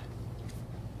God.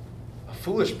 A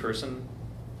foolish person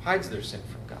hides their sin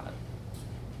from God.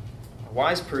 A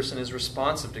wise person is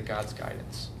responsive to God's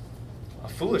guidance. A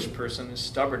foolish person is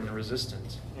stubborn and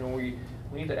resistant. We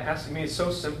need to ask. It's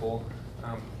so simple.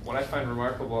 What I find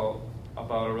remarkable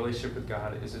about a relationship with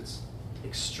God is it's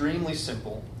extremely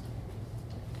simple,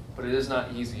 but it is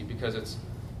not easy because it's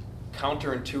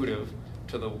counterintuitive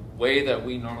to the way that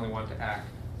we normally want to act.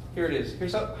 Here it is.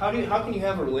 Here's how can you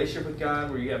have a relationship with God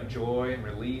where you have joy and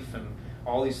relief and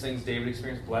all these things David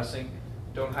experienced, blessing?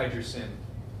 Don't hide your sin.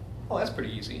 Oh, that's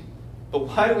pretty easy. But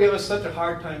why do we have such a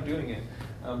hard time doing it?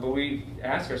 But we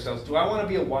ask ourselves, do I want to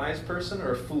be a wise person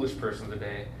or a foolish person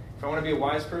today? If I want to be a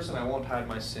wise person, I won't hide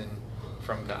my sin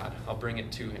from God. I'll bring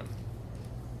it to him.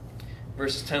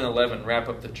 Verses 10 and 11 wrap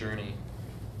up the journey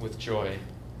with joy.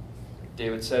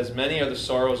 David says, many are the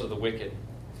sorrows of the wicked,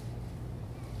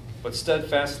 but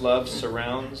steadfast love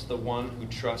surrounds the one who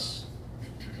trusts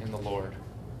in the Lord.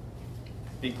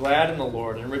 Be glad in the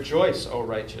Lord and rejoice, O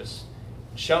righteous.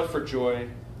 Shout for joy,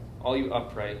 all you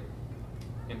upright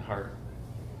in heart.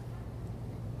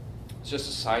 It's just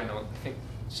a side note. I think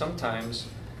sometimes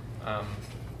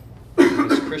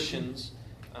as Christians,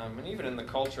 and even in the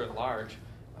culture at large,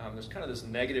 there's kind of this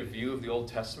negative view of the Old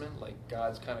Testament, like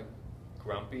God's kind of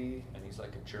grumpy and he's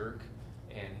like a jerk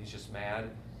and he's just mad.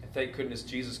 And thank goodness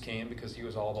Jesus came because he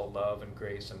was all about love and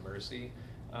grace and mercy.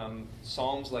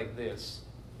 Psalms like this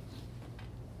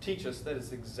teach us that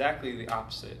it's exactly the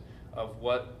opposite of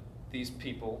what these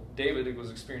people, David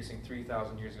was experiencing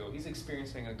 3,000 years ago. He's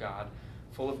experiencing a God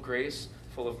full of grace,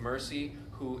 full of mercy,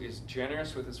 who is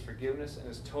generous with his forgiveness and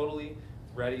is totally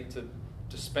ready to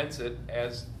dispense it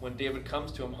as when David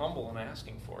comes to him humble and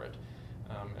asking for it.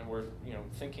 And we're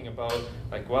thinking about,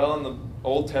 like, well, in the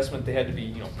Old Testament they had to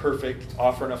be perfect,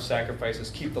 offer enough sacrifices,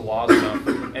 keep the laws enough,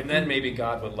 and then maybe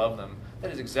God would love them.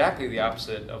 That is exactly the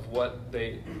opposite of what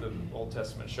the Old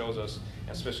Testament shows us,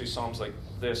 especially Psalms like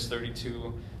this,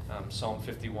 32, Psalm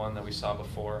 51 that we saw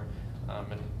before.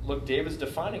 And look, David's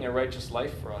defining a righteous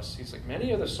life for us. He's like,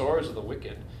 many are the sorrows of the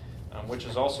wicked, which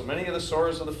is also many are the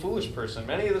sorrows of the foolish person.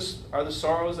 Many are the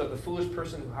sorrows of the foolish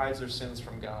person who hides their sins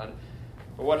from God.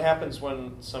 But what happens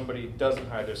when somebody doesn't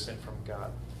hide their sin from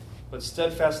God? But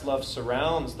steadfast love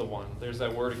surrounds the one. There's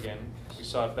that word again. We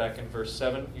saw it back in verse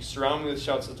 7. You surround me with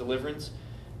shouts of deliverance.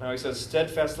 Now he says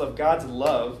steadfast love. God's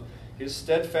love, his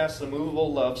steadfast,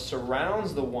 immovable love,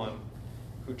 surrounds the one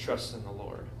who trusts in the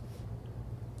Lord.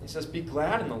 He says, be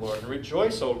glad in the Lord and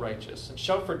rejoice, O righteous, and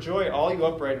shout for joy, all you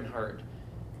upright in heart.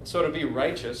 And so to be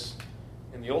righteous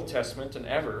in the Old Testament and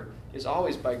ever is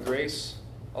always by grace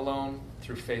alone,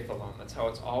 through faith alone. That's how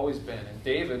it's always been. And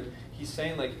David, he's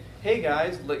saying, like, hey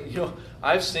guys,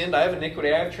 I've sinned, I have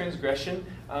iniquity, I have transgression,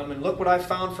 and look what I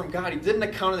found from God. He didn't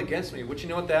account it against me. Which, you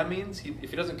know what that means?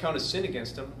 If he doesn't count his sin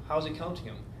against him, how's he counting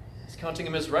him? He's counting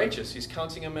him as righteous. He's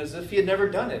counting him as if he had never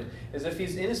done it, as if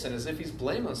he's innocent, as if he's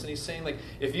blameless. And he's saying, like,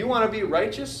 if you want to be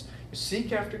righteous,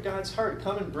 seek after God's heart.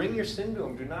 Come and bring your sin to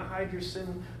him. Do not hide your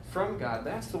sin from God.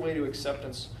 That's the way to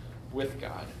acceptance with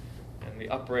God. And the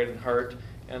upright in heart.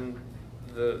 And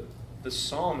the the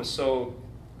psalm is so,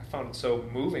 I found it so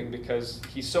moving because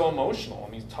he's so emotional.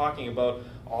 I mean, he's talking about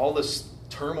all this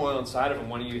turmoil inside of him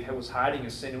when he was hiding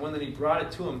his sin. And when he brought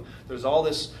it to him, there's all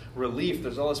this relief,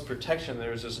 there's all this protection,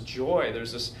 there's this joy,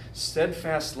 there's this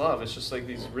steadfast love. It's just like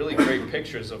these really great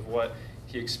pictures of what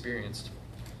he experienced.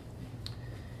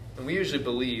 And we usually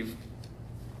believe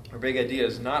our big idea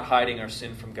is not hiding our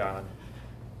sin from God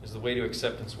is the way to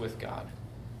acceptance with God.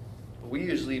 But we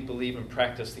usually believe and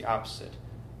practice the opposite.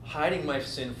 Hiding my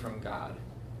sin from God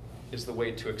is the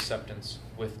way to acceptance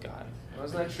with God. Now,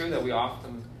 isn't that true that we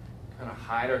often kind of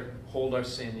hide or hold our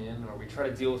sin in, or we try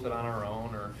to deal with it on our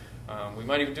own, or we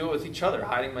might even do it with each other.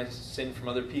 Hiding my sin from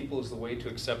other people is the way to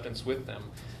acceptance with them.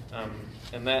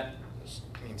 And that,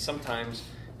 I mean, sometimes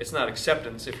it's not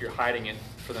acceptance if you're hiding it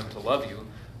for them to love you.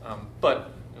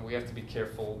 But we have to be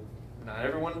careful. Not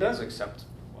everyone does accept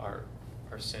our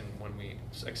sin when we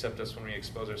accept us when we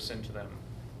expose our sin to them.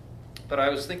 But I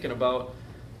was thinking about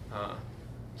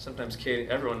sometimes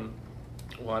Katie, I'd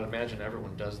imagine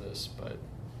everyone does this, but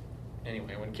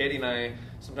anyway, when Katie and I,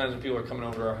 sometimes when people are coming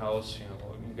over to our house,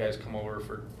 you guys come over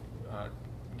for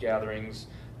gatherings,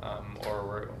 or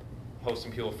we're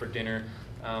hosting people for dinner,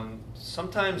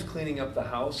 sometimes cleaning up the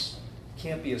house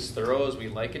can't be as thorough as we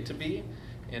like it to be.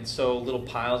 And so little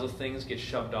piles of things get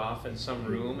shoved off in some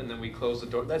room, and then we close the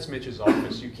door. That's Mitch's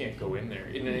office. You can't go in there.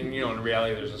 And in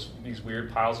reality, there's these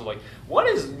weird piles of what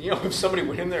is, if somebody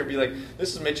went in there and be like,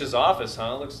 this is Mitch's office,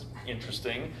 huh? Looks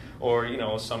interesting. Or,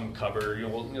 some cupboard.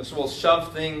 So we'll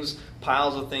shove things,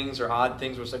 piles of things or odd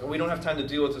things. We're like, we don't have time to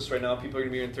deal with this right now. People are going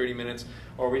to be here in 30 minutes.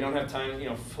 Or we don't have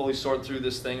time, fully sort through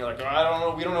this thing. Like, I don't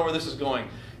know. We don't know where this is going.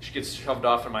 She gets shoved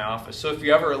off in my office. So if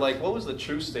you ever what was the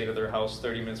true state of their house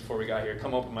 30 minutes before we got here?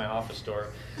 Come open my office door.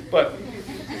 But,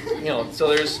 so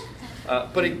there's,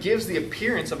 but it gives the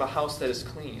appearance of a house that is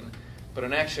clean. But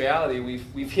in actuality,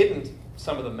 we've hidden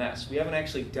some of the mess. We haven't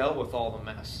actually dealt with all the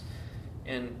mess.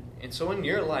 And so in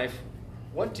your life,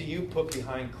 what do you put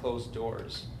behind closed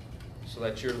doors so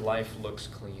that your life looks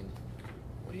clean?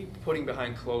 What are you putting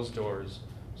behind closed doors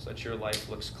so that your life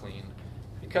looks clean?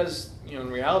 Because,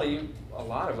 in reality, a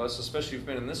lot of us, especially who've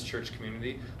been in this church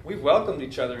community, we've welcomed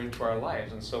each other into our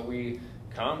lives. And so we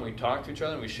come, we talk to each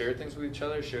other, and we share things with each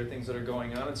other, share things that are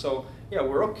going on. And so,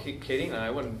 we're okay, Katie and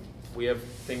I, when we have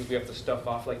things we have to stuff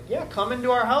off, come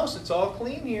into our house, it's all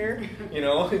clean here,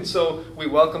 And so we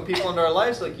welcome people into our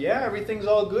lives, everything's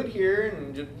all good here.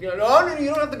 And, no, you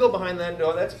don't have to go behind that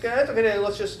door. That's okay,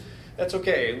 that's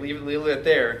okay, leave it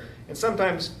there. And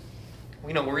sometimes,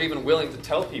 we're even willing to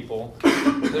tell people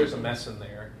there's a mess in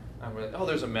there. And we're like,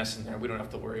 there's a mess in there. We don't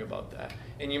have to worry about that.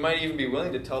 And you might even be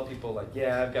willing to tell people,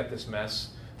 I've got this mess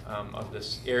of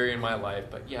this area in my life,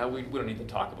 but we don't need to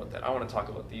talk about that. I want to talk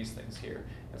about these things here.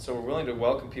 And so we're willing to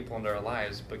welcome people into our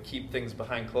lives, but keep things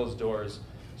behind closed doors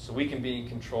so we can be in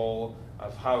control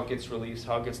of how it gets released,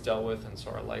 how it gets dealt with, and so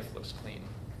our life looks clean.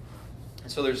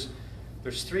 And so there's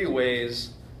 3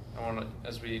 ways I want to,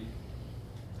 as we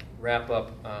wrap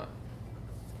up,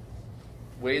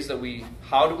 ways that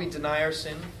how do we deny our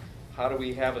sin? How do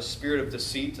we have a spirit of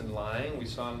deceit and lying? We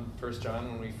saw in 1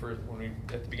 John when we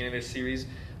at the beginning of this series,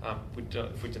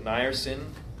 if we deny our sin,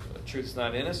 the truth is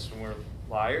not in us, and we're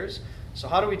liars. So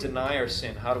how do we deny our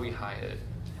sin? How do we hide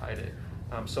it?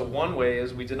 So one way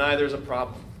is we deny there's a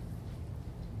problem.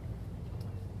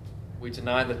 We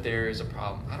deny that there is a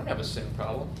problem. I don't have a sin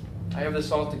problem. I have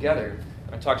this all together.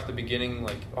 And I talked at the beginning,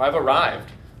 I've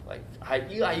arrived.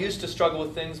 I used to struggle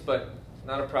with things, but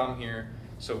not a problem here.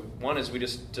 So one is we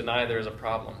just deny there is a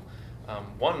problem.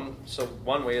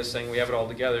 One way is saying we have it all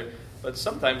together, but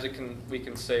sometimes we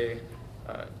can say,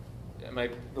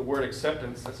 the word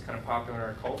acceptance, that's kind of popular in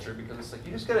our culture because it's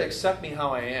you just got to accept me how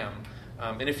I am.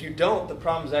 And if you don't, the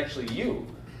problem is actually you.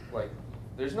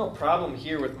 There's no problem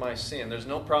here with my sin. There's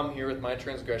no problem here with my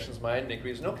transgressions, my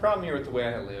iniquities. There's no problem here with the way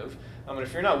I live. And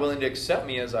if you're not willing to accept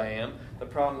me as I am, the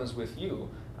problem is with you.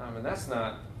 And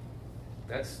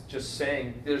that's just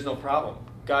saying there's no problem.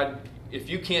 God, if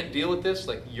you can't deal with this,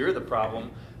 you're the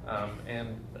problem,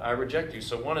 and I reject you.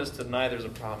 So one is to deny there's a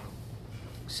problem.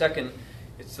 Second,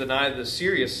 it's to deny the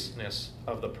seriousness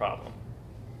of the problem.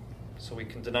 So we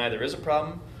can deny there is a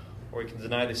problem, or we can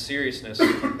deny the seriousness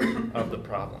of the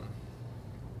problem.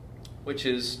 Which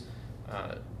is,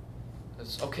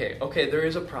 it's okay, there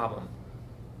is a problem,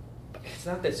 but it's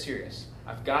not that serious.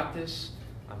 I've got this.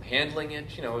 I'm handling it.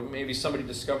 Maybe somebody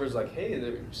discovers hey,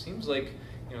 there seems like,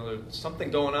 there's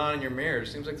something going on in your marriage.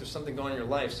 Seems like there's something going on in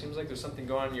your life. Seems like there's something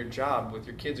going on in your job with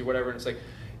your kids or whatever. And it's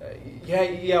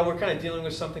we're kind of dealing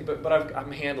with something, but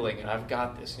I'm handling it. I've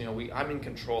got this. I'm in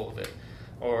control of it.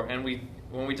 When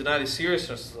we deny the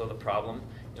seriousness of the problem,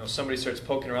 somebody starts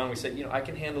poking around, we say, I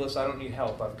can handle this. I don't need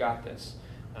help. I've got this.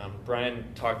 Brian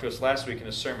talked to us last week in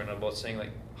a sermon about saying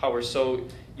how we're so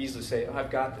easily say,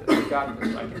 I've got this. I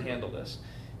can handle this.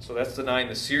 So that's denying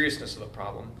the seriousness of the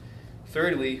problem.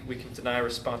 Thirdly, we can deny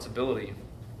responsibility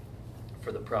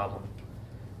for the problem.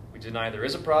 We deny there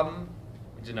is a problem.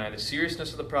 We deny the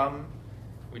seriousness of the problem.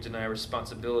 We deny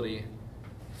responsibility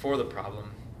for the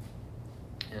problem.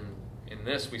 And in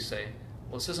this we say,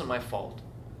 well, this isn't my fault.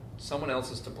 Someone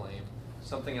else is to blame.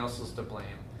 Something else is to blame.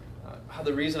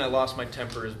 The reason I lost my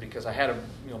temper is because I had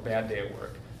a bad day at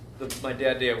work. My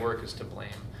bad day at work is to blame.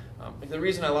 The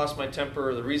reason I lost my temper,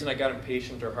 or the reason I got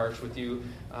impatient or harsh with you,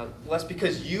 that's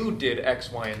because you did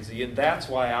X, Y, and Z, and that's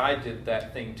why I did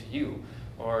that thing to you.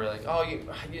 Or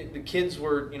the kids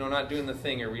were not doing the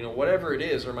thing, or whatever it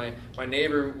is, or my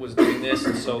neighbor was doing this,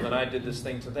 and so then I did this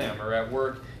thing to them. Or at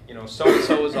work, so and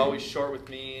so is always short with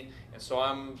me, and so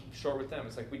I'm short with them.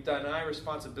 It's like we deny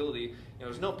responsibility.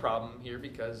 There's no problem here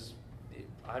because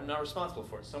I'm not responsible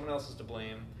for it. Someone else is to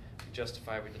blame. We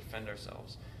justify, we defend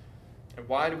ourselves. And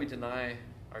why do we deny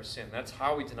our sin? That's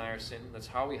how we deny our sin. That's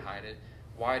how we hide it.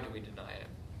 Why do we deny it?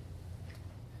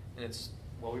 And it's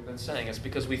what we've been saying. It's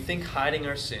because we think hiding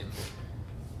our sin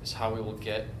is how we will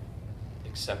get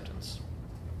acceptance.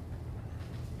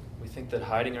 We think that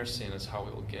hiding our sin is how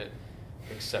we will get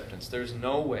acceptance. There's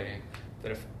no way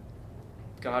that if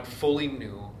God fully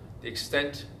knew the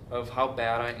extent of how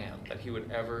bad I am, that he would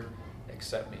ever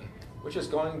accept me. Which is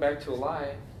going back to a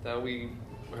lie that we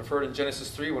have heard in Genesis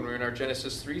 3 when we were in our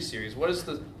Genesis 3 series. What is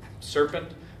the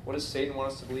serpent? What does Satan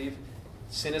want us to believe?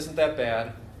 Sin isn't that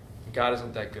bad. God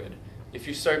isn't that good. If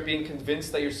you start being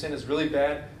convinced that your sin is really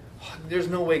bad, there's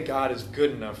no way God is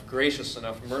good enough, gracious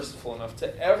enough, merciful enough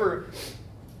to ever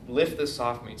lift this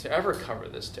off me, to ever cover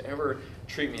this, to ever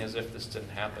treat me as if this didn't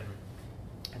happen.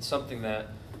 And something that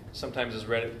sometimes is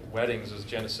read at weddings is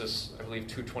Genesis, I believe,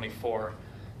 2:24.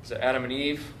 It's that Adam and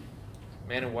Eve,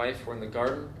 man and wife, were in the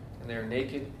garden, and they are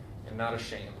naked and not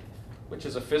ashamed, which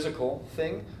is a physical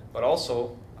thing, but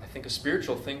also, I think, a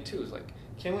spiritual thing too. It's like,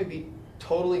 can we be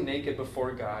totally naked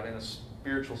before God in a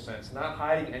spiritual sense, not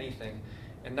hiding anything,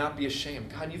 and not be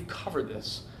ashamed? God, you've covered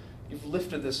this. You've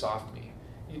lifted this off me.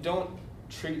 You don't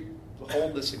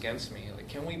hold this against me. Like,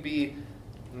 can we be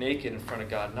naked in front of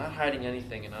God, not hiding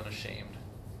anything and unashamed?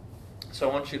 So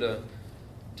I want you to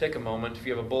take a moment, if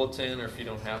you have a bulletin or if you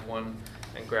don't have one,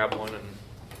 and grab one and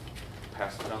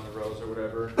pass it down the rows or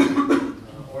whatever.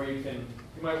 Or you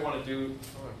might want to do,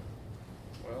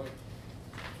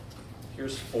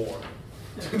 here's 4.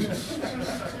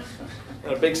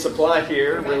 Got a big supply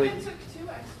here. Really,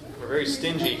 we're very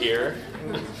stingy here.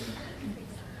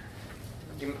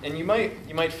 And you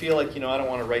might feel like, I don't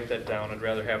want to write that down. I'd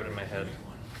rather have it in my head.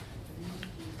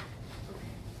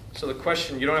 So the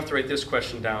question, you don't have to write this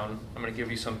question down. I'm going to give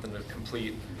you something to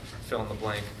complete, fill in the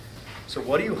blank. So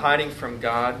what are you hiding from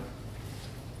God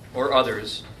or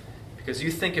others because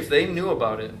you think if they knew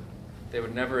about it, they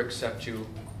would never accept you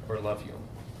or love you?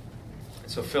 And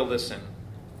so fill this in.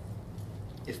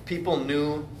 If people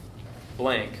knew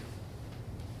blank,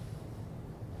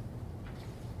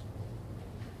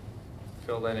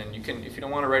 fill that in. You can, if you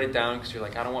don't want to write it down because you're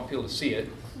like, I don't want people to see it,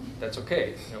 that's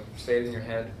okay. Say it in your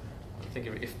head. Think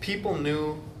of it. If people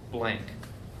knew blank,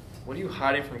 what are you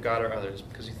hiding from God or others?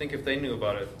 Because you think if they knew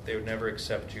about it, they would never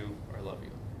accept you or love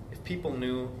you. If people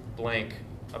knew blank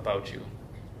about you,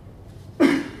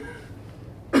 it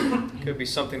could be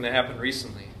something that happened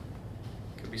recently.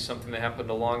 It could be something that happened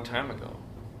a long time ago.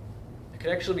 It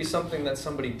could actually be something that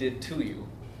somebody did to you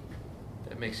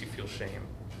that makes you feel shame.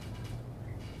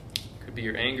 It could be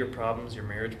your anger problems, your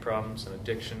marriage problems, an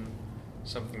addiction,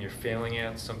 something you're failing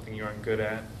at, something you aren't good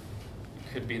at.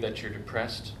 It could be that you're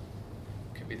depressed.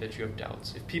 It could be that you have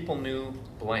doubts. If people knew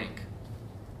blank,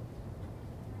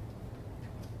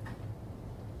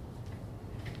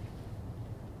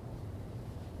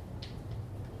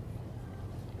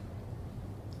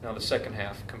 now the second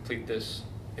half, complete this.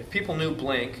 If people knew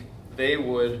blank, they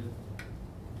would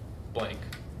blank.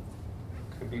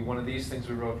 Could be one of these things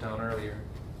we wrote down earlier.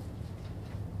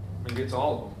 Maybe it's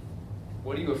all of them.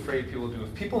 What are you afraid people will do?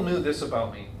 If people knew this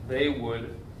about me, they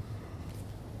would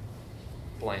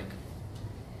blank.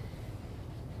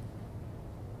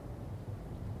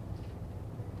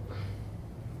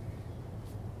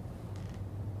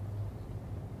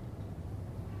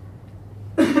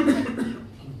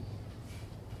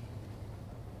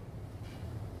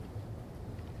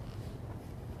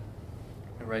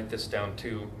 Write this down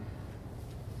too.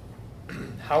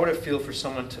 How would it feel for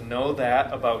someone to know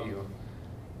that about you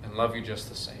and love you just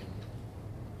the same?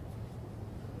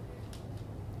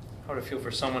 How would it feel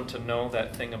for someone to know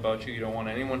that thing about you you don't want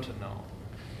anyone to know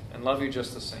and love you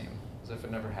just the same, as if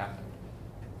it never happened.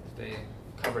 If they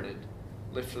covered it,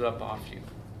 lifted it up off you,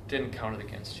 didn't count it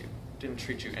against you, didn't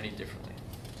treat you any differently.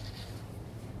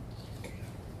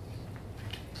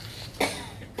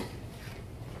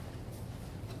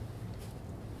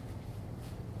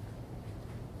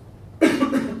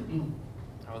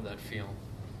 How would that feel?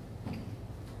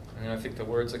 And I think the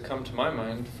words that come to my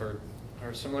mind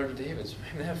are similar to David's.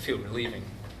 Man, that would feel relieving.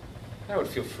 That would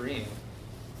feel freeing.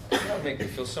 That would make me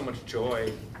feel so much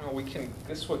joy.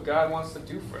 This is what God wants to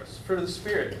do for us. Fruit of the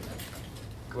Spirit.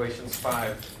 Galatians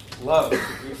 5. Love.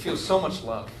 We feel so much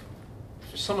love.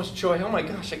 There's so much joy. Oh my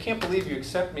gosh, I can't believe you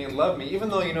accept me and love me, even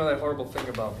though you know that horrible thing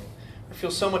about me. I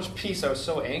feel so much peace. I was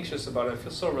so anxious about it. I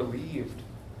feel so relieved.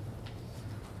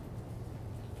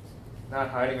 Not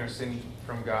hiding our sin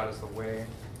from God is the way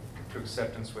to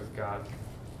acceptance with God.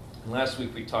 And last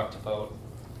week we talked about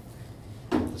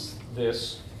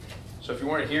this. So if you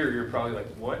weren't here, you're probably like,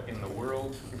 what in the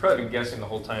world? You've probably been guessing the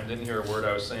whole time, didn't hear a word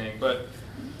I was saying. But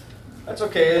that's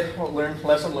okay.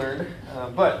 Lesson learned.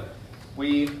 But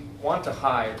we want to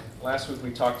hide. Last week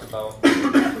we talked about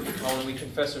when we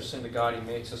confess our sin to God, He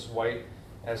makes us white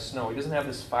as snow. He doesn't have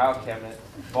this file cabinet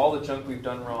of all the junk we've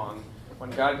done wrong. When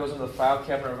God goes into the file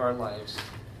cabinet of our lives,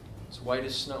 it's white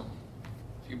as snow.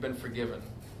 If you've been forgiven.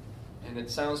 And it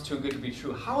sounds too good to be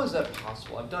true. How is that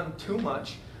possible? I've done too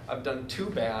much. I've done too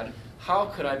bad. How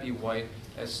could I be white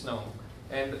as snow?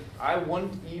 And I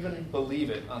wouldn't even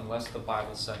believe it unless the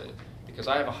Bible said it. Because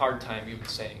I have a hard time even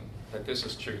saying that this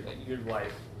is true. That your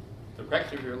life, the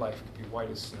record of your life, could be white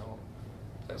as snow.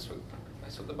 That's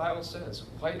what the Bible says.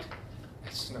 White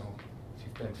as snow. If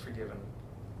you've been forgiven.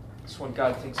 That's when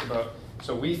God thinks about.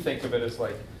 So we think of it as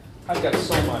like, I've got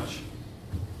so much.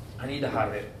 I need to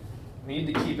hide it. I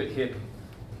need to keep it hidden.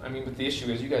 I mean, but the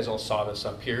issue is, you guys all saw this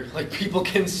up here. Like, people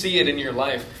can see it in your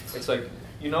life. It's like,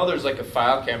 there's like a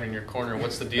file cabinet in your corner.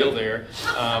 What's the deal there?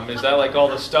 Is that like all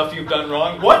the stuff you've done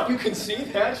wrong? What? You can see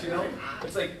that,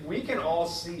 It's like, we can all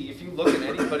see. If you look at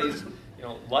anybody's,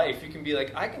 life, you can be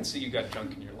like, I can see you got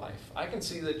junk in your life. I can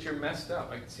see that you're messed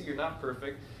up. I can see you're not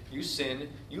perfect. You sin.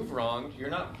 You've wronged.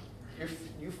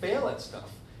 You fail at stuff.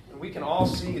 And we can all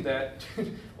see that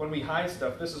when we hide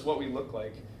stuff, this is what we look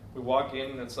like. We walk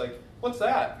in and it's like, what's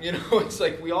that? It's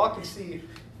like we all can see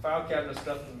file cabinet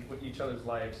stuff in each other's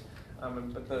lives.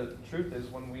 But the truth is,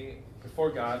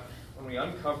 before God, when we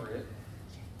uncover it,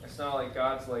 it's not like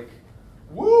God's like,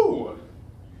 woo!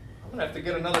 I'm going to have to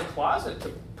get another closet to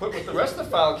put with the rest of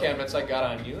the file cabinets I got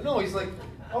on you. No, He's like,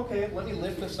 okay, let me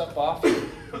lift this up off you.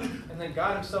 And then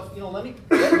God Himself, let me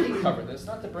cover this,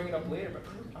 not to bring it up later, but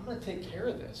I'm going to take care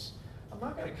of this. I'm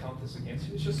not going to count this against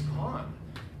you. It's just gone.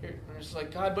 And it's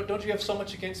like, God, but don't you have so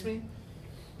much against me?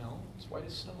 No, it's white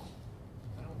as snow.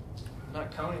 I'm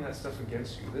not counting that stuff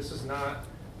against you. This is not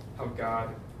how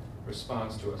God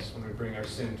responds to us when we bring our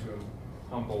sin to Him,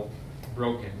 humble,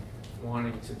 broken,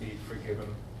 wanting to be forgiven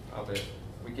of it.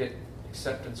 We get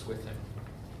acceptance with Him.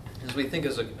 As we think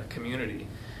as a community,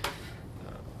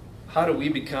 how do we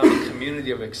become a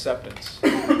community of acceptance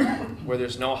where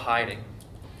there's no hiding?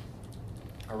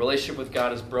 Our relationship with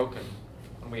God is broken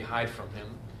when we hide from Him.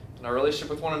 And our relationship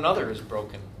with one another is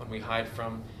broken when we hide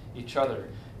from each other.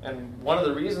 And one of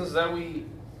the reasons that we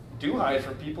do hide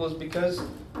from people is because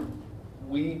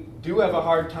we do have a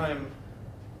hard time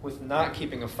with not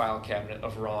keeping a file cabinet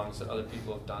of wrongs that other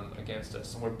people have done against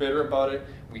us. And we're bitter about it.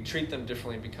 We treat them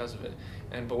differently because of it.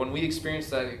 But when we experience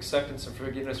that acceptance and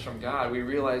forgiveness from God, we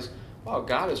realize, wow,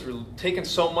 God has taken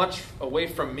so much away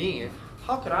from me.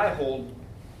 How could I hold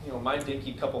my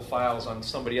dinky couple files on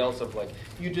somebody else of like,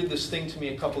 you did this thing to me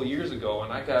a couple of years ago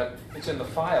and it's in the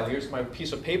file. Here's my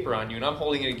piece of paper on you and I'm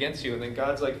holding it against you. And then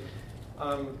God's like,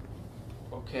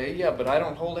 okay, yeah, but I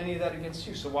don't hold any of that against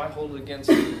you, so why hold it against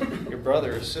your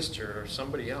brother or sister or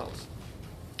somebody else?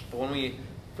 But if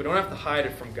we don't have to hide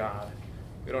it from God,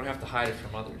 we don't have to hide it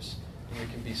from others. And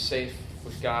we can be safe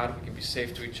with God, we can be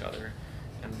safe to each other,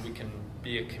 and we can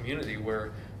be a community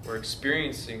where we're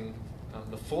experiencing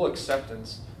the full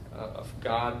acceptance of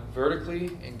God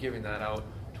vertically and giving that out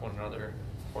to one another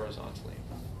horizontally.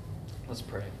 Let's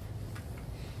pray.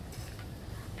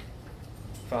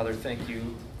 Father, thank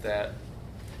you that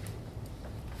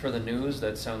for the news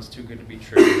that sounds too good to be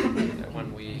true, that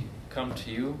when we come to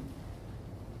you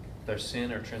with our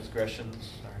sin, our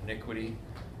transgressions, our iniquity,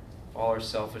 all our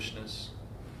selfishness,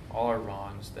 all our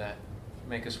wrongs that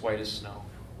make us white as snow,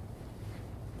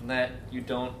 and that you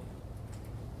don't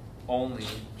only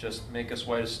just make us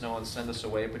white as snow and send us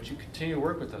away, but you continue to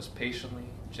work with us patiently,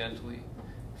 gently,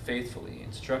 faithfully,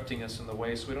 instructing us in the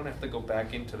way so we don't have to go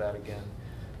back into that again.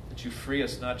 That you free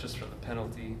us not just from the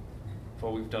penalty of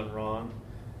what we've done wrong,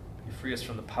 You free us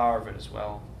from the power of it as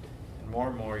well. And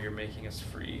more, you're making us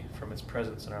free from its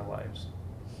presence in our lives.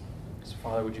 So,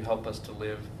 Father, would you help us to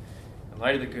live in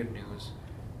light of the good news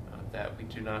that we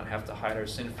do not have to hide our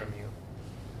sin from you,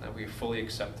 that we are fully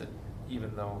accepted,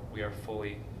 even though we are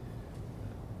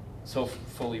so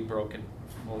fully broken,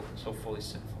 so fully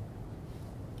sinful.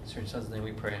 In your Son's name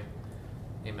we pray.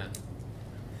 Amen.